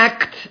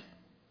act,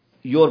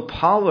 your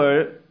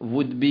power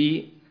would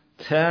be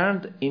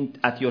turned in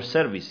at your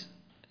service.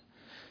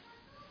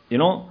 You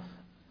know,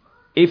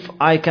 if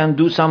I can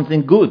do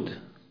something good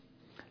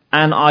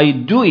and I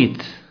do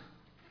it,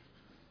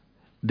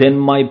 then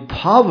my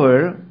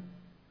power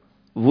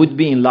would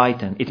be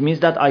enlightened. It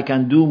means that I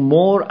can do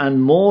more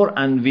and more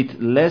and with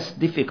less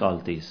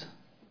difficulties.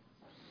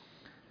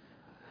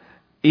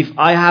 If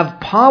I have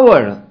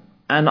power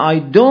and I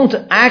don't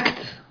act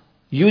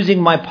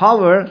using my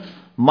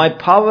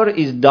power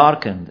is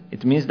darkened.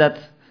 It means that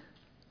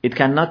it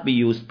cannot be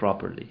used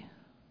properly.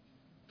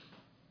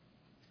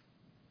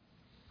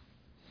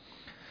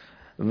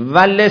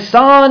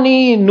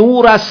 وَلِسَانِي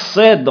نُورَ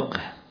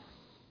الصِّدْقِ.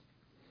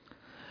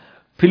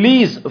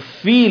 Please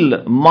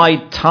fill my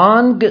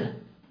tongue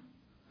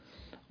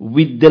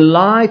with the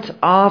light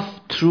of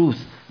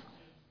truth.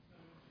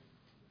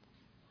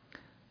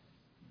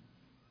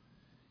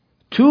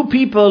 Two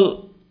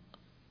people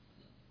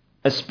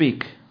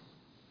speak.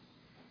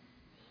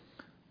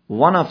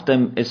 One of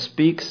them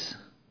speaks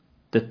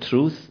the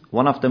truth,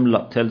 one of them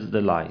tells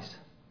the lies.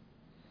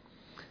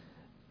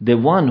 The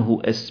one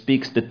who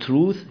speaks the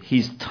truth,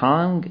 his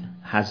tongue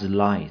has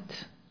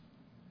light.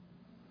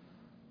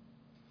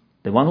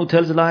 The one who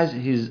tells lies,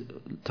 his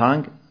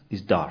tongue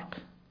is dark.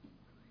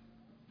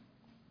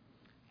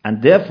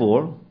 And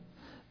therefore,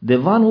 the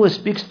one who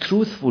speaks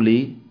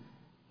truthfully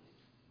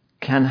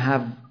can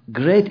have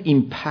great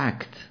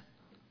impact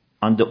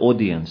on the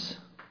audience.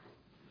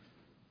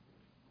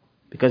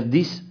 Because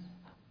this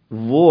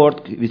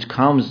word which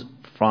comes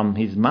from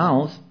his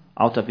mouth,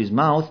 out of his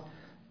mouth,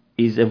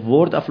 is a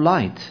word of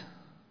light.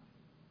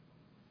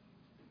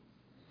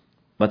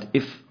 But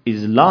if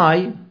it's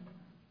lie,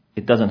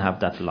 it doesn't have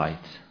that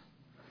light.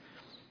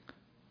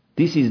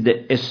 This is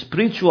the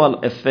spiritual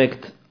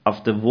effect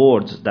of the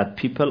words that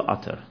people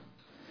utter.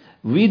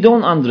 We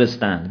don't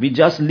understand. We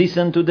just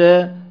listen to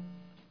the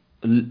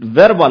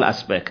verbal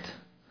aspect.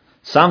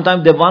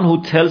 Sometimes the one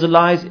who tells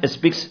lies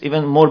speaks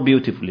even more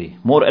beautifully,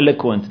 more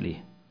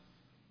eloquently.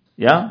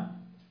 Yeah?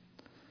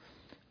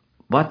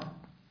 But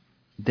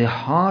the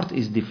heart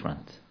is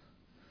different.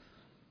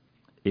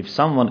 If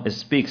someone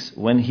speaks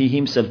when he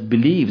himself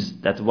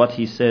believes that what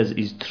he says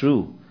is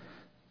true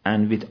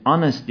and with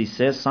honesty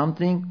says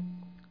something,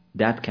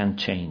 that can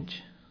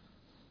change.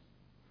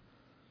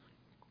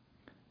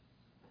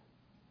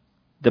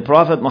 The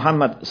Prophet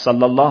Muhammad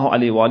sallallahu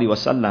alaihi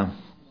wasallam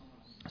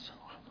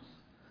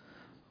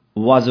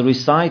was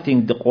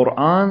reciting the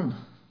Quran,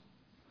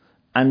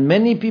 and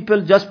many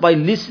people just by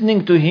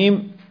listening to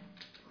him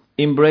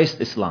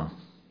embraced Islam.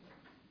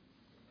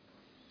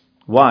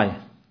 Why?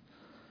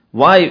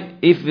 Why,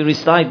 if we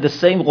recite the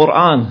same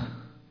Quran,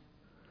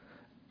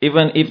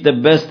 even if the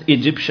best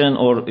Egyptian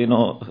or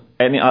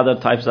any other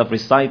types of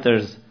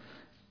reciters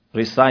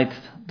recite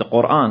the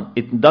Quran,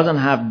 it doesn't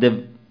have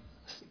the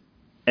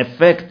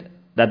effect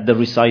that the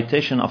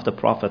recitation of the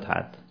Prophet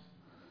had?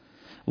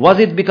 Was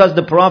it because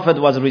the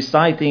Prophet was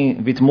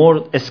reciting with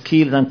more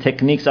skills and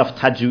techniques of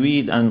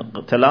tajweed and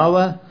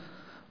tilawah?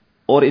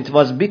 Or it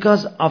was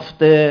because of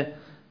the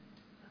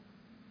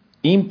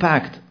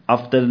impact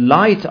of the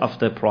light of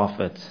the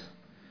Prophet,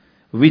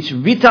 which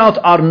without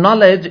our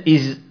knowledge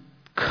is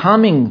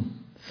coming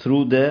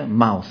through the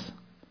mouth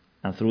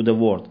and through the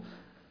word,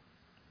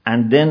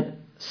 and then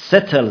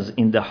settles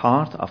in the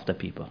heart of the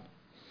people.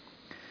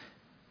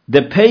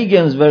 The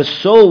pagans were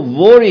so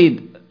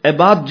worried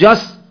about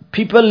just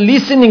people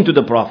listening to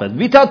the Prophet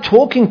without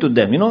talking to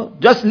them,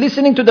 just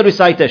listening to the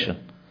recitation,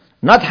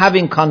 not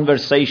having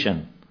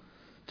conversation,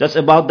 just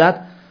about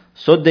that.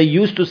 So they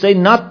used to say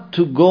not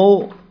to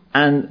go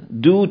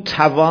and do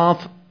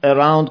tawaf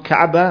around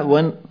Kaaba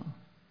when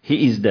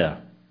he is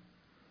there.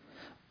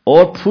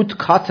 Or put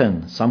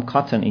some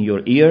cotton in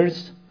your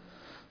ears,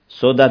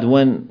 so that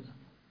when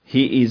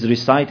he is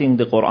reciting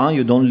the Quran,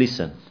 you don't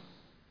listen.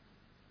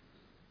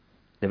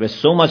 They were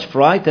so much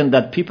frightened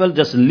that people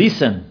just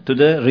listen to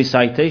the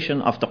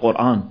recitation of the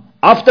Quran,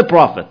 of the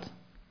Prophet.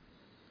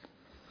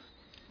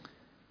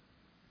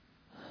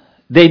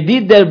 They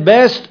did their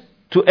best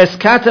to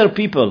scatter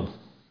people.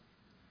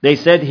 They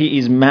said he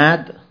is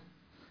mad,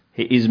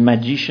 he is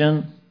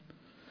magician,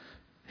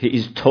 he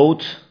is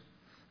taught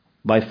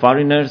by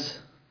foreigners,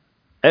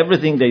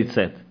 everything they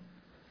said.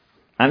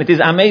 And it is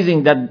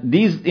amazing that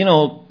these,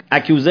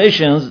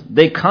 accusations,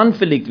 they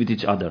conflict with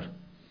each other.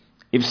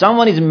 If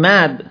someone is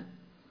mad,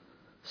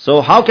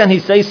 So how can he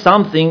say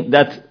something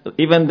that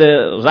even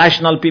the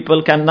rational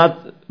people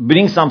cannot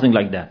bring something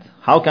like that?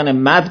 How can a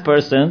mad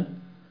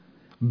person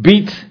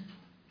beat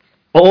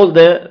all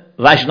the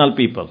rational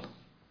people?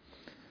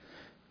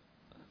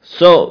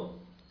 So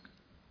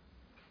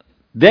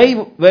they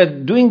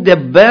were doing their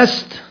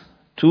best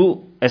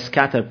to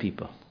scatter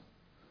people.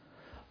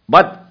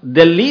 But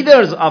the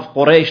leaders of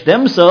Quraysh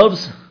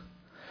themselves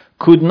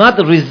could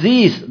not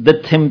resist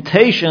the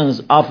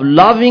temptations of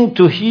loving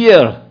to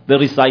hear the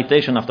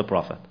recitation of the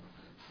Prophet.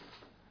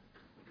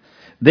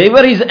 They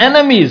were his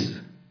enemies,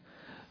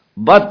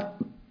 but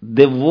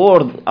the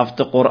word of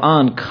the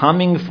Quran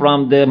coming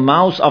from the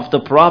mouth of the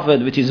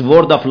Prophet, which is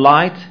word of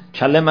light,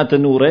 kalamat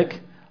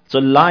nurek, so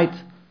light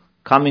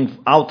coming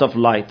out of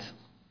light.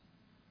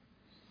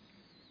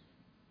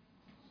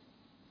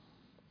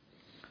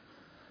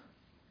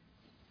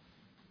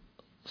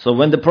 So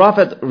when the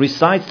Prophet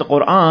recites the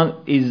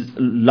Quran, is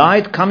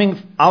light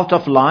coming out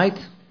of light,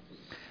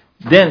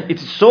 then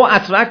it's so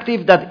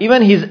attractive that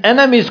even his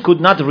enemies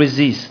could not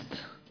resist.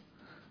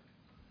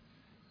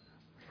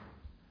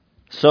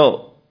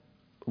 So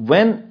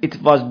when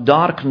it was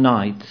dark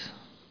night,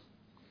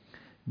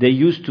 they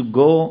used to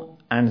go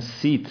and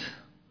sit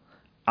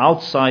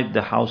outside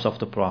the house of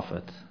the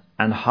Prophet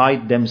and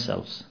hide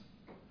themselves.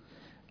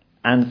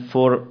 And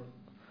for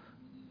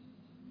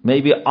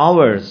maybe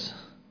hours,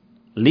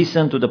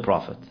 listen to the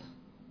Prophet.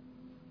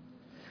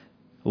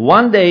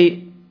 One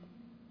day,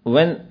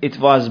 when it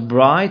was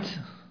bright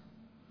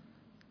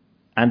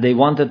and they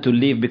wanted to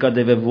leave because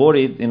they were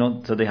worried,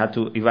 so they had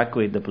to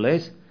evacuate the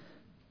place,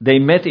 they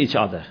met each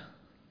other.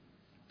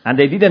 And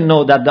they didn't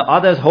know that the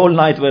others whole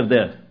night were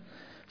there.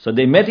 So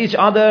they met each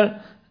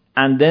other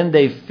and then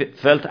they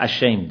felt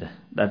ashamed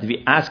that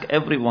we asked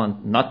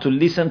everyone not to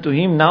listen to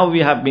him. Now we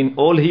have been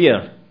all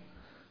here.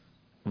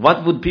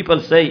 What would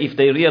people say if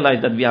they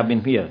realized that we have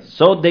been here?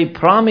 So they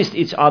promised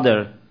each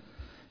other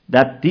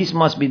that this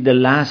must be the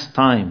last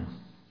time.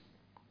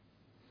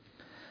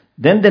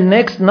 Then the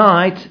next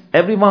night,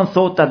 everyone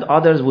thought that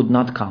others would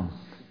not come.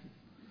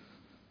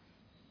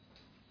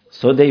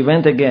 So they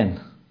went again,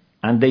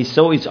 and they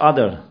saw each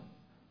other,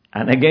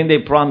 and again they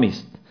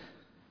promised.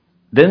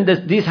 Then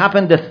this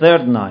happened the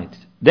third night.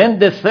 Then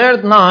the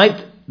third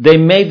night, they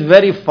made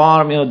very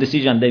firm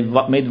decision. They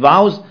made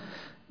vows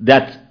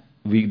that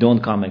we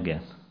don't come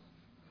again.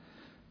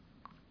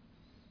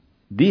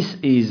 This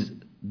is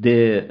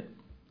the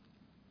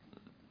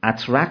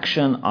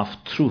attraction of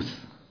truth.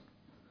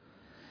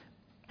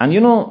 And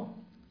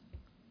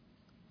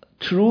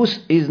truth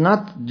is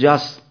not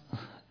just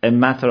a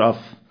matter of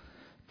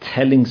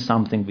telling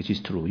something which is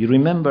true. You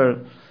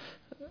remember,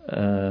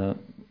 I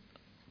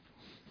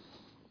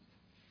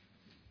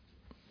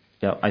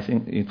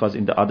think it was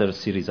in the other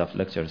series of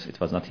lectures, it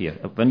was not here.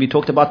 When we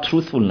talked about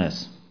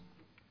truthfulness,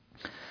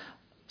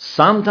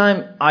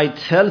 sometimes I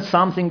tell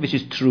something which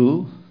is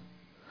true,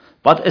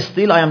 but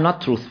still I am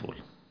not truthful.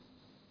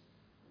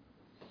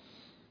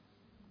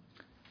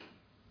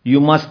 You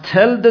must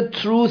tell the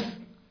truth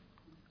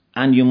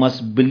and you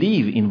must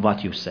believe in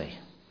what you say.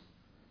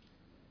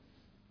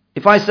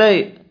 If I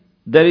say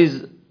there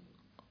is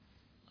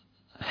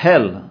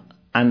hell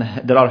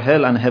and there are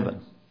hell and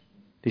heaven,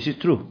 this is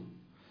true.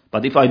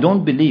 But if I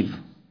don't believe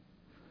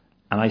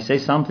and I say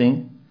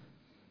something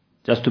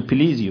just to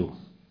please you,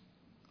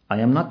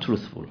 I am not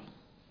truthful.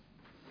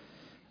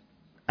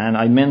 And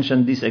I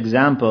mentioned this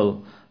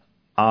example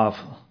of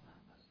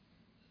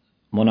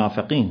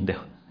munafiqeen, the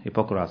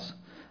hypocrites.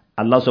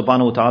 Allah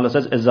subhanahu wa ta'ala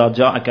says, إِذَا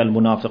جَاءَكَ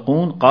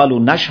الْمُنَافِقُونَ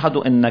قَالُوا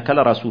نَشْهَدُ إِنَّكَ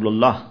لَرَسُولُ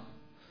اللَّهِ.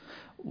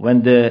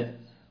 When the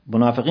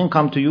munafiqeen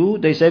come to you,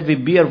 they say, we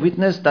bear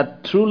witness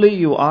that truly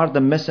you are the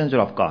messenger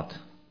of God.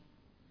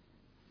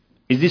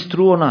 Is this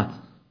true or not?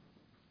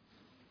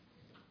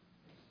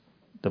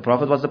 The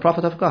Prophet was the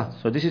Prophet of God,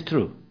 so this is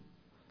true.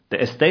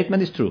 The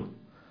statement is true.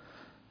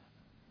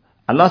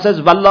 Allah says,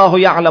 وَاللَّهُ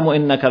يَعْلَمُ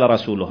إِنَّكَ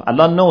لَرَسُولُهُ.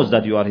 Allah knows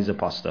that you are His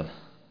apostle.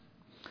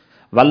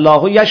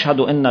 وَاللَّهُ يَشْهَدُ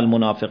إِنَّ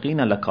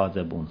الْمُنَافِقِينَ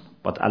لَكَاذِبُونَ.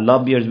 But Allah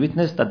bears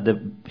witness that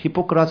the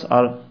hypocrites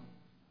are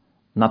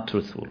not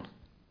truthful.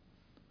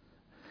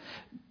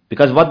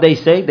 Because what they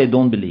say, they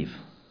don't believe.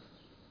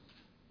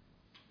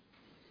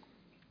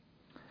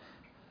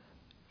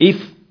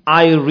 If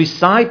I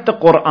recite the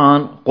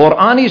Quran,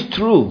 Quran is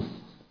true.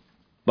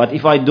 But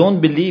if I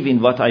don't believe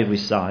in what I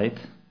recite,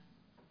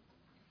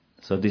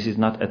 so this is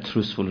not a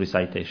truthful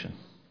recitation.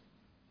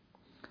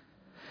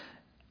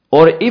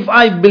 Or if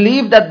I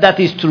believe that that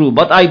is true,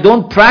 but I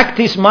don't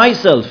practice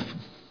myself,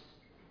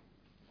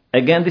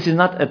 again, this is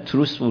not a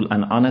truthful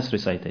and honest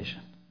recitation.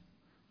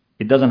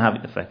 It doesn't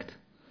have effect.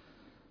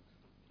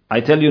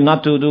 I tell you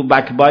not to do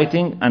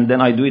backbiting, and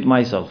then I do it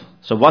myself.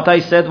 So what I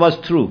said was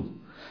true.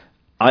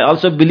 I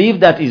also believe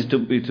that is to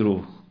be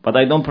true, but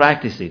I don't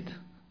practice it.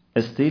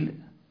 Still,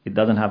 it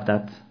doesn't have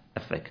that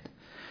effect.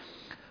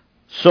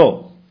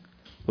 So,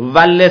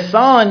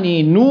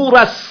 وَلِسَانِي نُورَ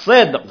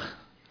الصِّدْقِ.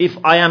 If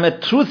I am a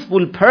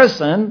truthful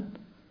person,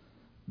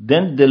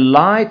 then the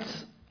light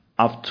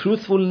of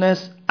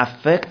truthfulness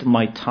affect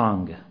my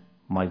tongue,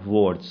 my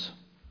words.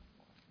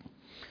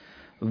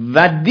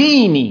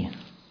 وَدِينِي.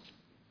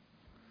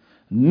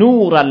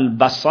 نور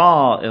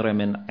البصائر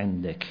من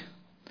عندك.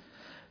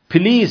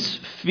 Please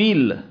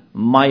fill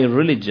my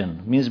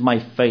religion, means my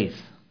faith,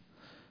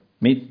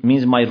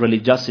 means my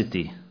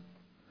religiosity,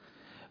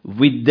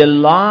 with the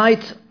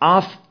light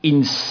of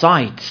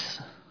insight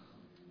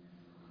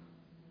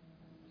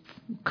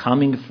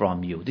coming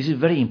from you. This is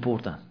very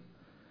important.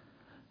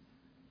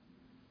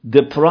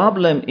 The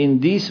problem in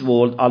this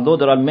world, although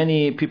there are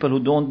many people who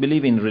don't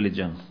believe in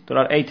religion, there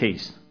are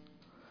atheists.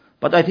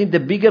 But I think the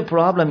bigger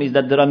problem is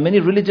that there are many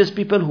religious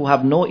people who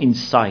have no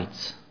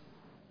insights.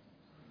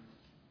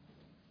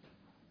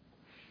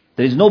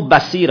 There is no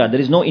basira, there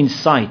is no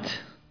insight.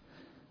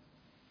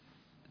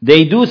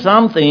 They do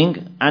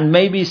something, and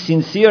maybe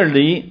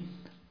sincerely,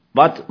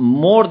 but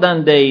more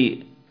than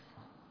they,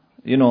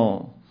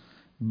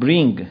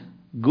 bring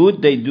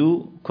good, they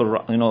do,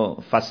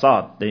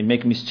 fasad, they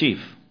make mischief.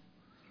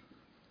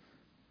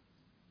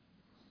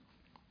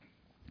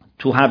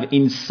 To have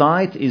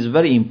insight is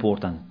very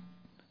important.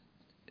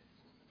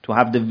 To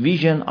have the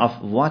vision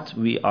of what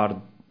we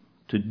are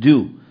to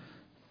do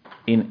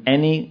in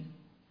any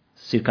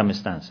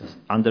circumstances,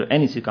 under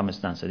any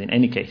circumstances, in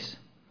any case.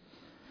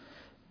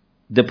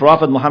 The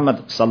Prophet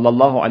Muhammad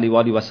sallallahu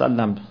alaihi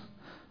wasallam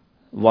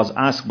was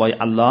asked by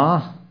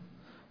Allah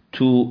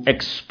to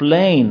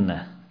explain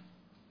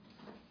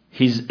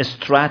his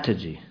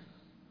strategy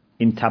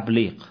in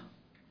tabligh.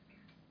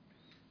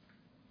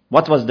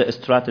 What was the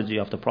strategy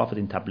of the Prophet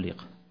in tabligh?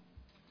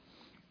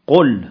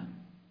 قُلْ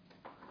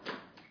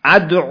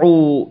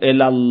أَدْعُوا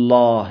إِلَى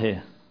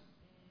اللَّهِ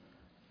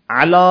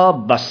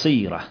عَلَى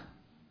بَصِيرَةٍ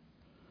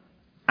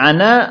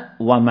أَنَا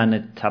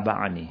وَمَنِ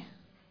اتَّبَعَنِي.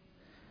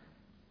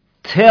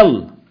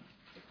 Tell,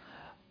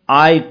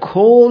 I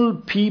call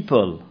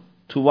people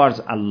towards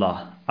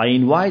Allah. I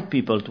invite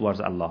people towards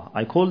Allah.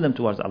 I call them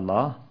towards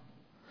Allah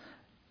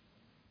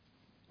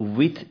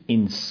with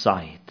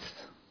insight,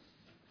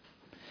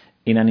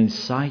 in an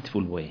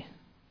insightful way.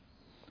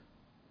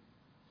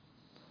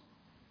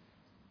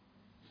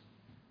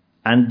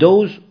 And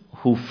those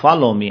who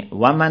follow me,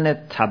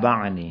 وَمَنِ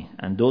اتَّبَعَنِي,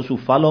 and those who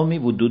follow me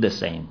would do the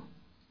same.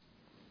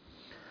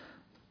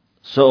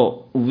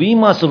 So we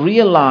must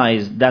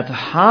realize that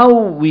how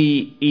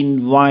we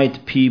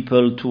invite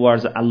people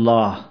towards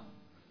Allah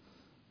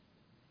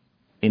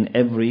in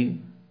every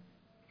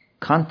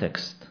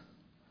context.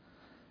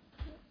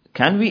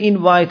 Can we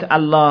invite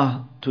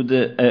Allah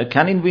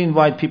can we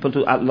invite people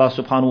to Allah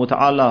subhanahu wa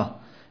ta'ala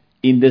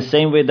in the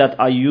same way that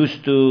I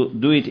used to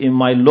do it in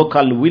my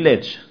local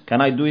village?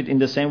 Can I do it in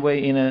the same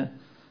way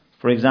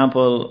for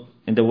example,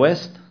 in the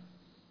West?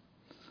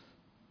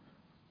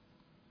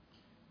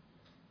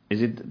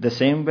 Is it the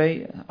same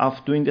way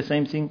of doing the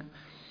same thing?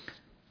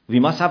 We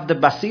must have the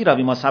basira,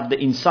 we must have the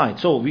insight.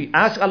 So we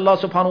ask Allah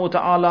subhanahu wa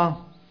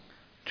ta'ala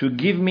to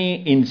give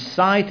me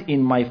insight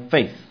in my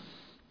faith.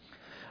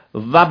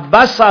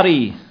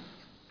 وَبَصَرِي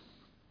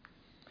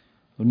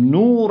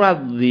نُورَ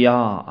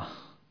الضِّيَاءِ.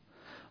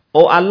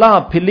 Oh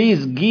Allah,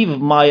 please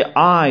give my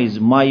eyes,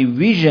 my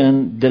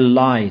vision, the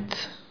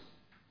light.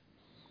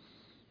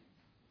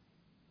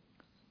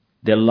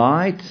 The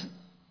light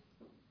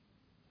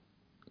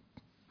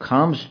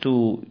comes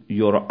to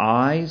your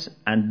eyes,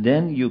 and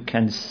then you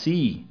can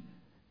see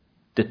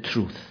the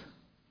truth.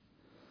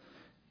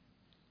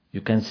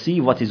 You can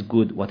see what is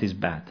good, what is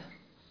bad.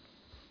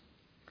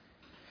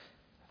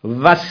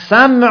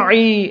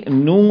 وَسَمْعِي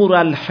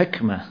نُورَ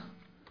الْحِكْمَةِ.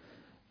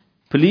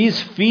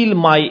 Please fill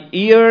my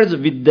ears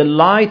with the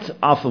light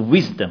of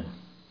wisdom.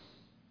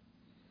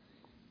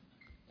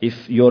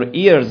 If your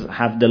ears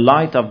have the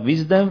light of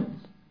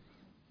wisdom,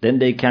 then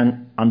they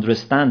can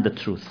understand the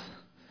truth.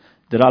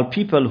 There are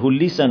people who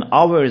listen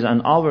hours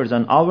and hours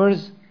and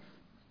hours,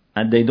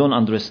 and they don't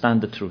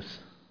understand the truth.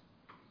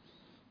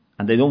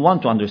 And they don't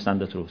want to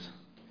understand the truth.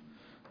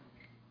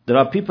 There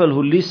are people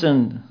who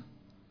listen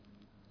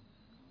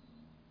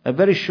a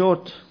very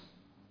short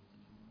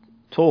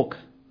talk,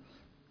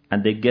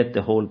 and they get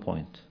the whole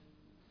point,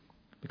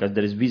 because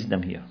there is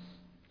wisdom here.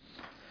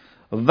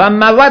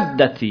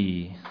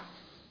 وَمَوَدَّتِي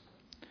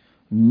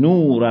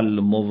نُورَ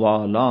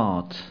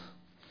الْمُوَالَاتِ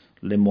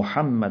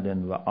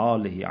لِمُحَمَّدٍ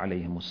وَآلِهِ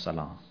عَلَيْهِمُ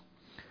السَّلَامِ.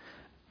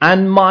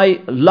 And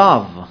my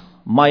love,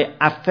 my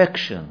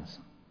affections.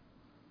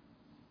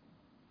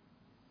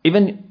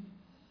 Even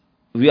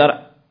we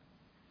are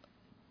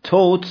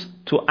taught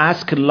to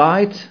ask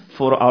light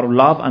for our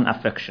love and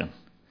affection.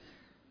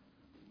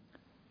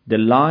 The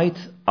light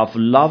of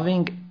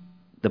loving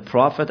the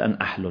Prophet and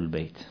Ahlul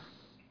Bayt.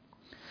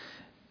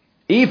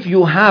 If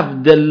you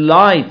have the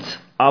light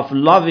of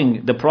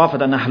loving the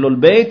Prophet and Ahlul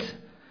Bayt,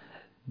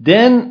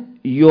 then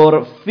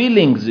your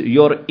feelings,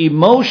 your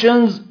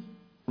emotions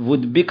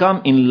would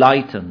become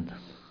enlightened.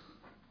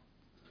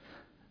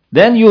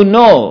 Then you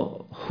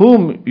know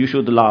whom you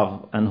should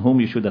love and whom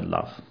you shouldn't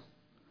love.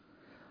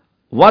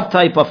 What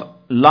type of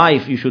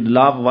life you should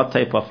love, what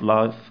type of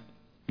life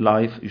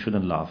you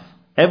shouldn't love.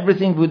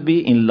 Everything would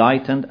be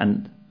enlightened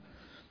and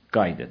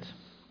guided.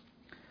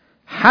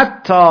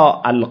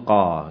 Hatta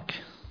alqaak.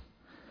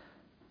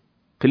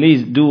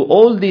 Please do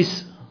all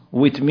this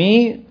with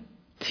me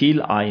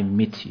till I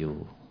meet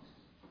you.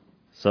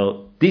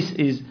 So this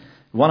is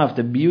one of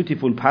the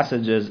beautiful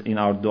passages in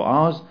our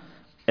du'as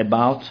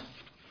about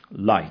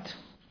light.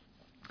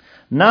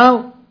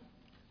 Now,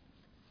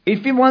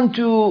 if we want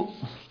to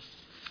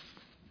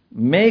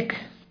make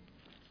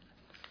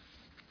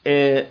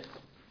a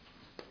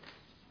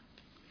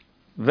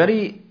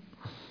very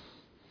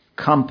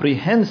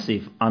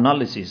comprehensive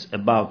analysis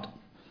about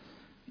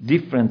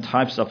different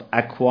types of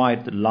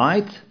acquired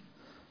light,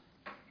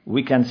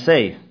 we can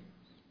say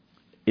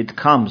it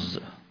comes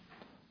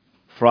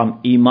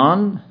from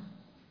Iman,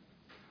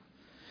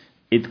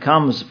 it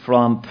comes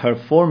from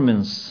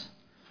performance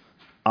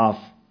of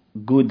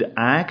good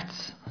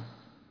acts,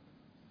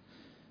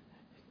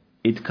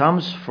 it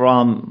comes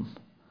from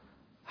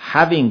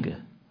having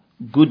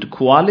good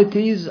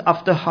qualities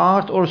of the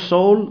heart or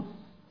soul,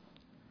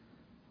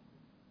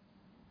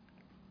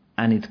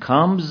 and it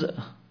comes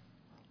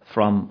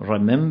from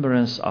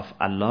remembrance of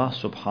Allah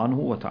subhanahu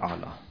wa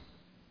ta'ala.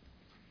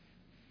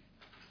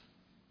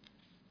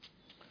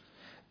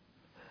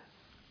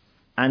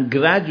 And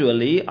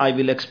gradually I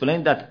will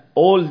explain that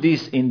all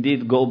these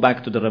indeed go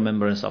back to the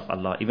remembrance of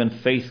Allah. Even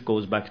faith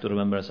goes back to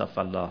remembrance of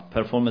Allah.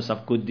 Performance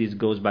of good deeds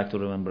goes back to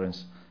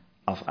remembrance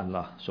of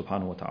Allah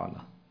subhanahu wa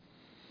ta'ala.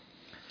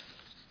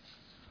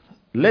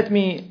 Let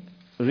me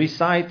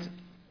recite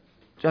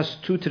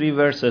just 2-3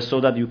 verses so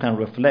that you can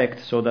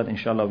reflect, so that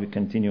inshallah we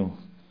continue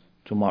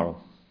tomorrow.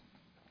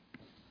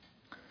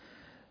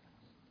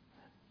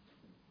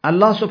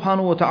 Allah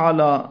subhanahu wa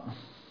ta'ala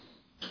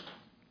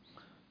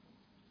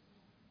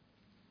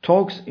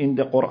talks in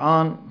the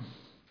Quran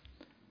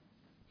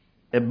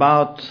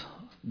about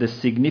the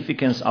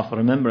significance of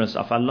remembrance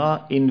of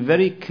Allah in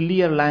very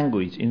clear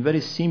language, in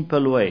very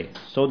simple way,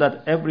 so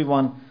that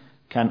everyone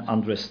can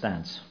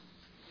understand.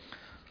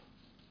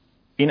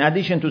 In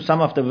addition to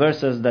some of the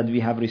verses that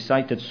we have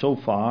recited so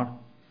far,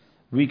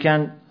 we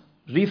can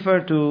refer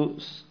to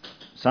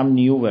some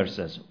new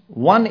verses.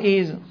 One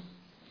is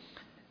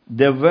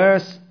the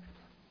verse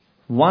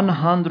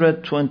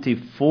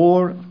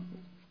 124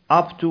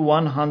 up to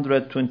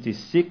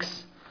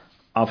 126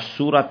 of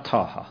Surah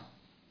Taha.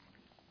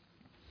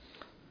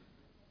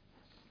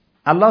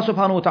 Allah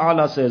subhanahu wa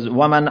ta'ala says,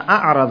 وَمَنْ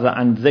أَعْرَضَ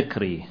عَنْ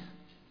ذِكْرِي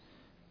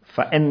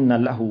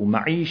فَإِنَّ لَهُ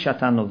مَعِيشَةً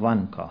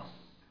ضَنْكَ.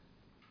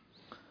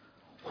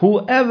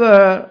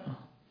 Whoever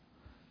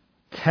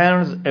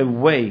turns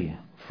away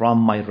from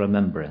my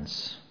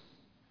remembrance.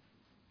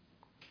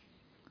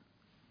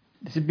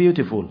 This is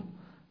beautiful.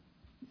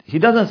 He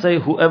doesn't say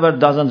whoever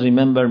doesn't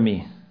remember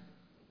me.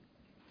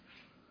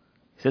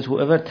 He says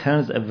whoever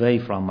turns away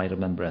from my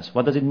remembrance.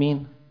 What does it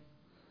mean?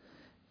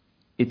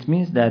 It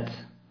means that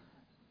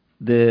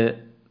the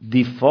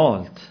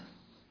default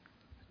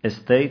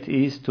state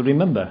is to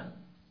remember.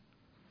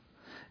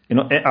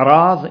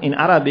 I'rad in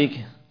Arabic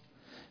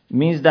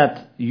means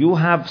that you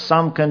have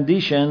some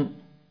condition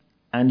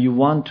and you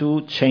want to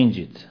change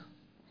it.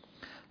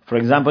 For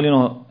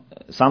example,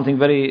 something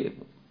very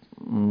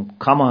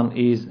common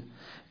is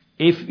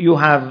if you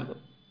have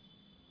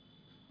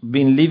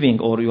been living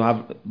or you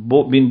have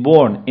been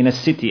born in a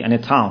city and a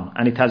town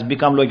and it has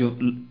become like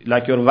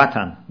your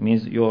watan,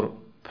 means your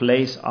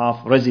place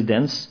of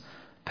residence,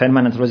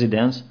 permanent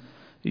residence,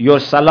 your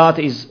salat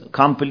is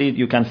complete,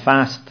 you can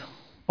fast,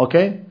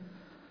 okay?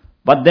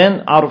 But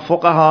then our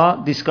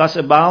fuqaha discuss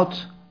about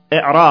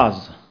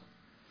i'raz.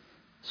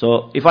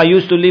 So if I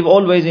used to live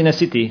always in a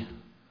city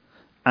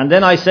and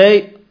then I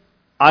say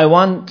I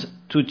want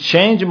to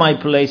change my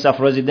place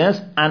of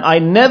residence and I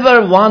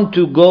never want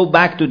to go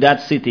back to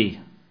that city,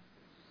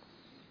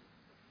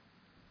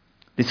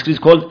 this is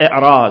called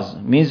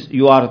i'raz, means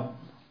you are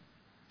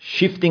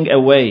shifting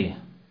away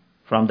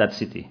from that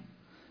city.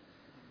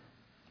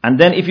 And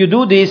then if you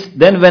do this,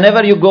 then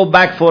whenever you go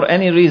back for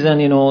any reason,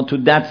 to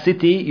that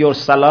city, your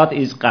salat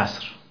is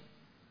qasr.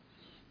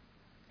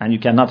 And you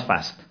cannot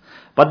fast.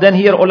 But then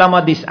here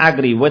ulama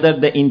disagree whether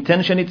the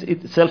intention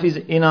itself is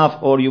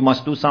enough or you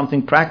must do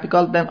something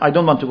practical. Then I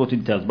don't want to go to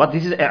details. But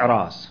this is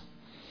i'raz.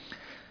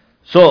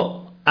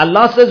 So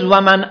Allah says,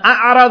 وَمَنْ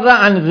أَعْرَضَ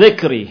عَنْ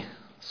ذِكْرِ.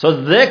 So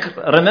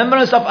dhikr,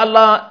 remembrance of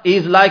Allah,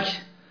 is like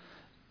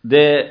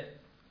the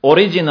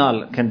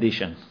original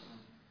condition.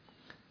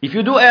 If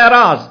you do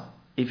i'raz,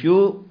 if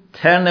you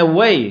turn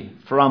away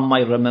from my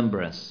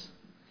remembrance,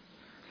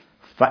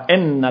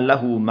 فَإِنَّ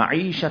لَهُ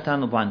مَعِيشَةً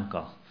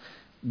ضَنْكَ,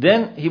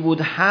 then he would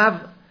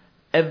have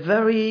a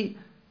very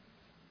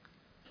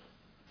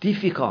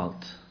difficult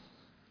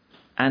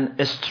and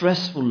a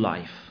stressful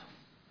life.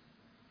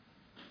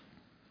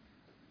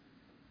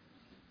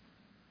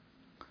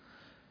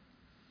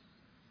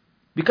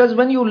 Because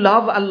when you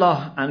love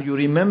Allah and you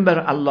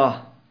remember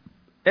Allah,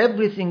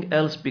 everything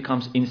else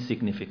becomes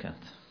insignificant.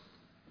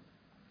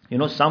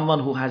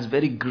 Someone who has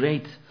very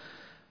great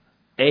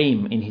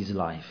aim in his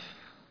life,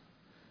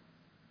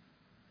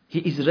 he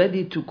is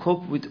ready to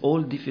cope with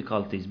all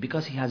difficulties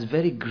because he has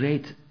very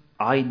great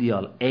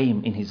ideal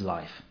aim in his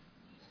life.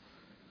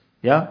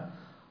 Yeah?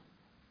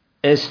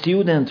 A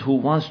student who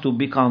wants to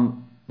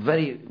become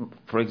very,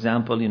 for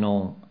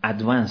example,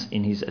 advanced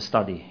in his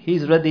study, he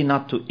is ready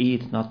not to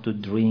eat, not to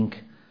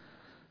drink,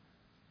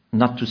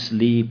 not to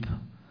sleep,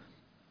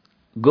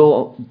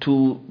 go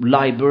to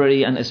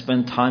library and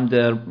spend time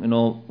there,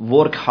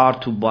 work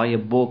hard to buy a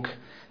book.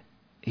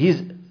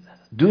 He's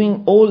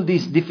doing all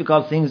these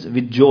difficult things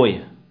with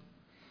joy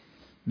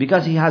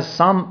because he has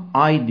some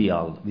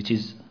ideal which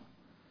is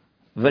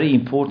very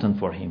important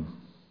for him.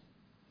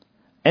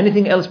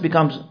 Anything else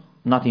becomes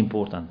not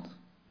important.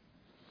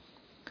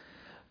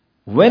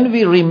 When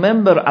we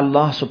remember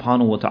Allah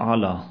subhanahu wa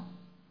ta'ala,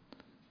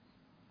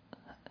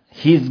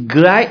 His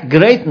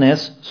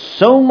greatness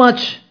so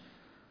much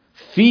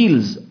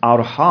fills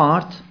our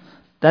heart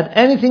that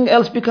anything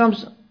else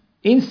becomes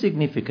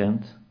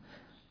insignificant,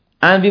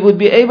 and we would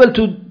be able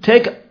to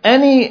take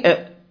any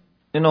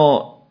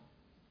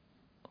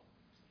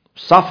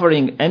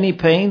suffering, any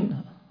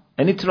pain,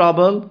 any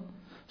trouble,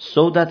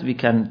 so that we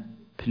can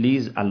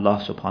please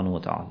Allah subhanahu wa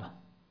ta'ala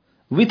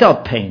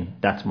without pain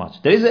that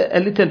much. There is a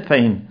little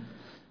pain,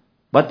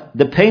 but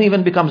the pain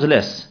even becomes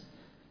less.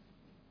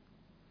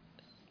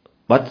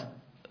 But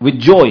with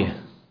joy,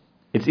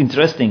 it's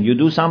interesting. You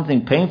do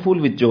something painful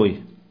with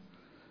joy.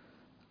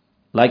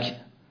 Like,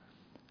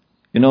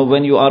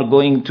 when you are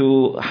going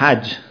to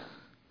Hajj,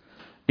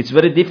 it's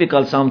very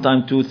difficult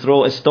sometimes to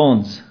throw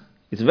stones.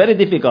 It's very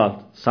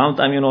difficult.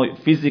 Sometimes,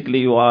 physically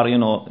you are,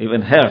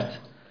 even hurt.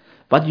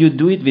 But you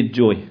do it with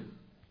joy.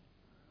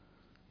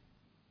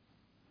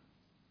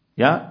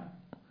 Yeah?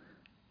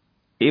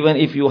 Even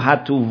if you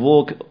had to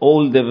walk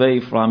all the way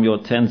from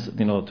your tent,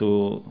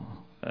 to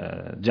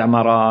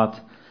Jamarat,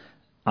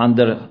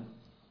 under,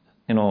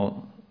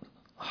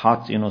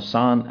 hot,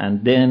 sun,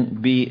 and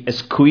then be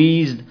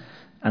squeezed,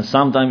 and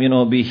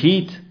sometimes, be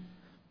heat,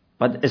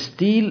 but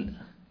still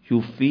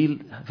you feel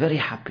very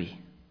happy,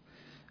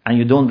 and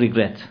you don't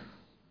regret.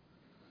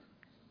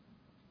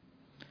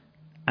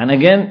 And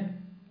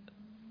again,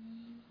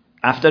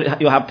 after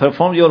you have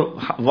performed your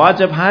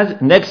wajib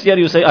Hajj, next year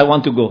you say, I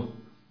want to go.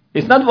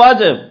 It's not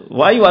wajib.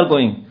 Why you are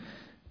going?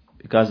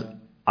 Because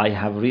I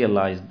have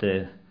realized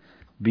the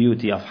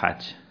beauty of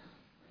Hajj.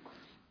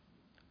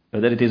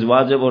 Whether it is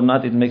wajib or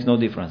not, it makes no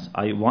difference.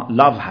 I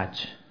love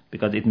Hajj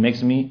because it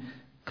makes me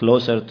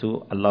closer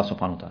to Allah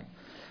subhanahu wa ta'ala.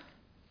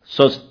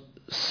 So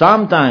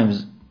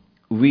sometimes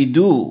we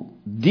do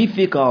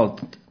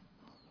difficult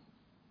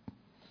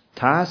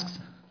tasks,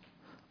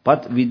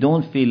 but we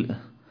don't feel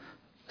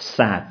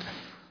sad.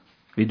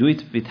 We do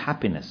it with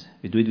happiness.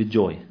 We do it with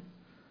joy.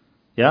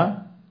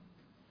 Yeah?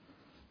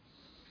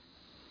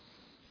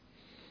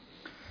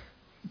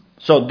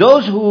 So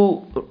those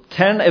who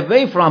turn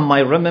away from my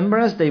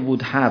remembrance, they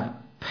would have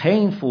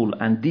painful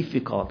and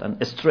difficult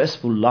and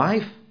stressful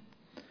life,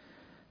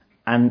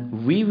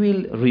 and we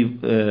will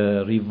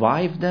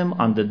revive them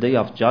on the day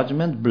of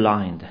judgment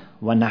blind.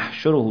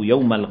 وَنَحْشُرُهُ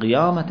يَوْمَ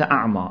الْقِيَامَةِ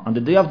أَعْمَى. On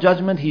the day of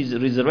judgment, he is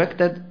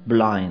resurrected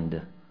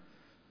blind.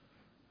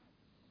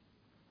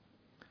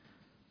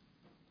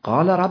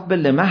 قَالَ رَبِّ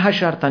لِمَ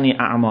حَشَرْتَنِي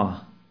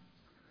أَعْمَى.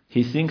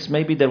 He thinks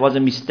maybe there was a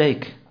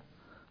mistake.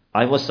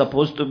 I was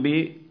supposed to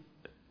be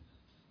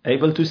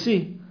able to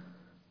see.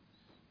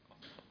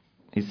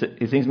 He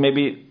thinks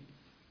maybe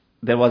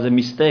there was a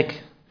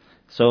mistake.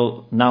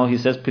 So now he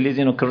says, please,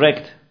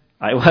 correct.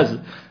 I was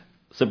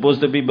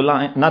supposed to be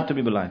blind, not to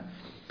be blind.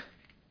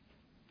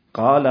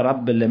 قال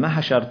رب لما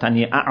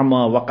حشرتني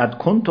أعمى وقد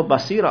كنت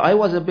بصيرا. I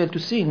was able to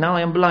see, now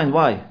I am blind.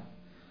 Why?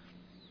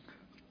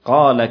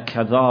 قال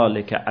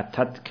كذلك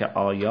أتتك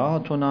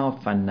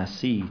آياتنا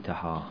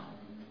فنسيتها.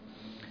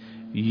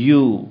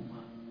 You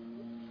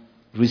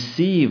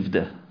received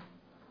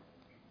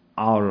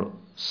our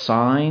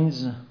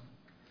signs,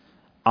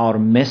 our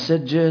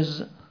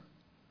messages,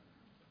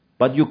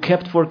 but you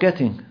kept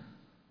forgetting.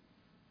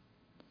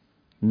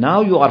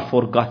 Now you are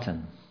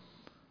forgotten.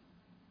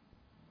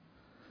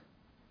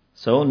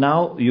 So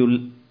now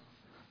you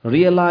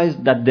realize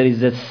that there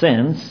is a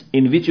sense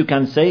in which you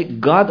can say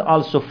God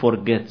also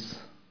forgets.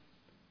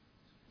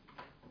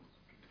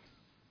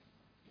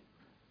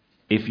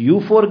 If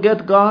you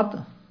forget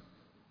God,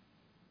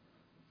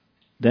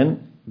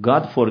 then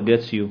God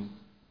forgets you.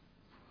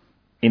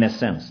 In a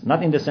sense.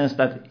 Not in the sense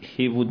that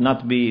He would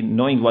not be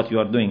knowing what you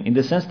are doing. In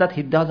the sense that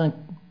He doesn't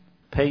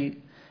pay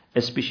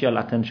a special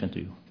attention to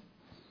you.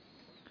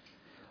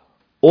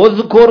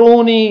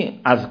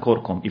 اذكروني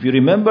أذكركم. If you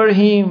remember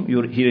Him,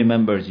 He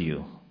remembers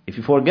you. If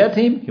you forget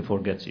Him, He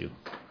forgets you.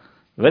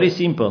 Very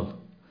simple.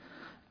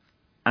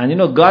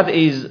 And God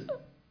is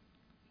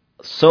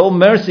so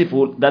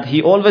merciful that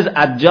He always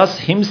adjusts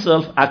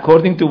Himself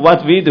according to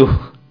what we do.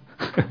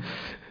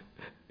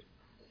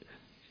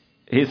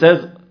 He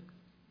says,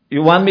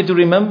 you want me to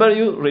remember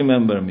you?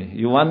 Remember me.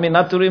 You want me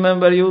not to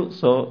remember you?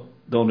 So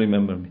don't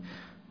remember me.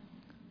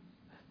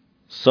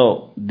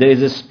 So there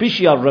is a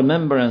special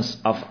remembrance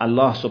of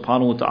Allah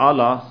subhanahu wa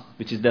ta'ala,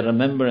 which is the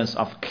remembrance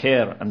of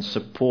care and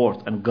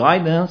support and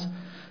guidance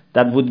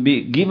that would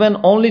be given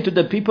only to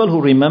the people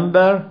who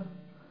remember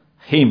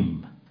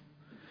Him.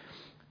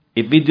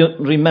 If we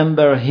don't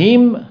remember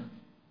Him,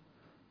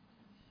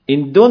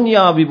 in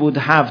dunya we would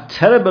have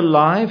terrible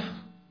life,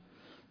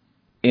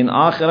 in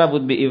akhirah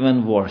would be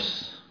even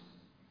worse.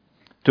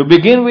 To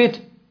begin with,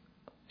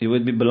 you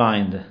would be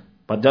blind.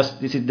 But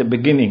just this is the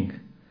beginning,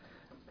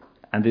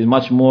 and there's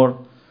much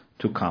more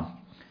to come.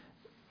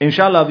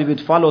 Inshallah, we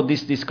will follow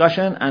this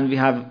discussion, and we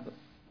have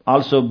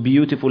also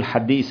beautiful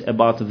hadith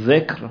about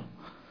dhikr,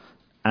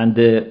 and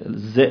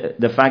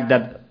the fact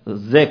that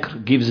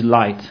dhikr gives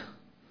light.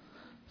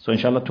 So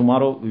inshallah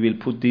tomorrow we will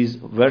put these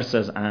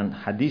verses and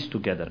hadith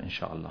together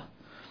inshallah.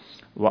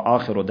 Wa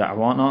akhiru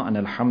da'wana and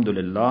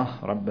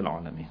alhamdulillah rabbil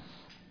alameen.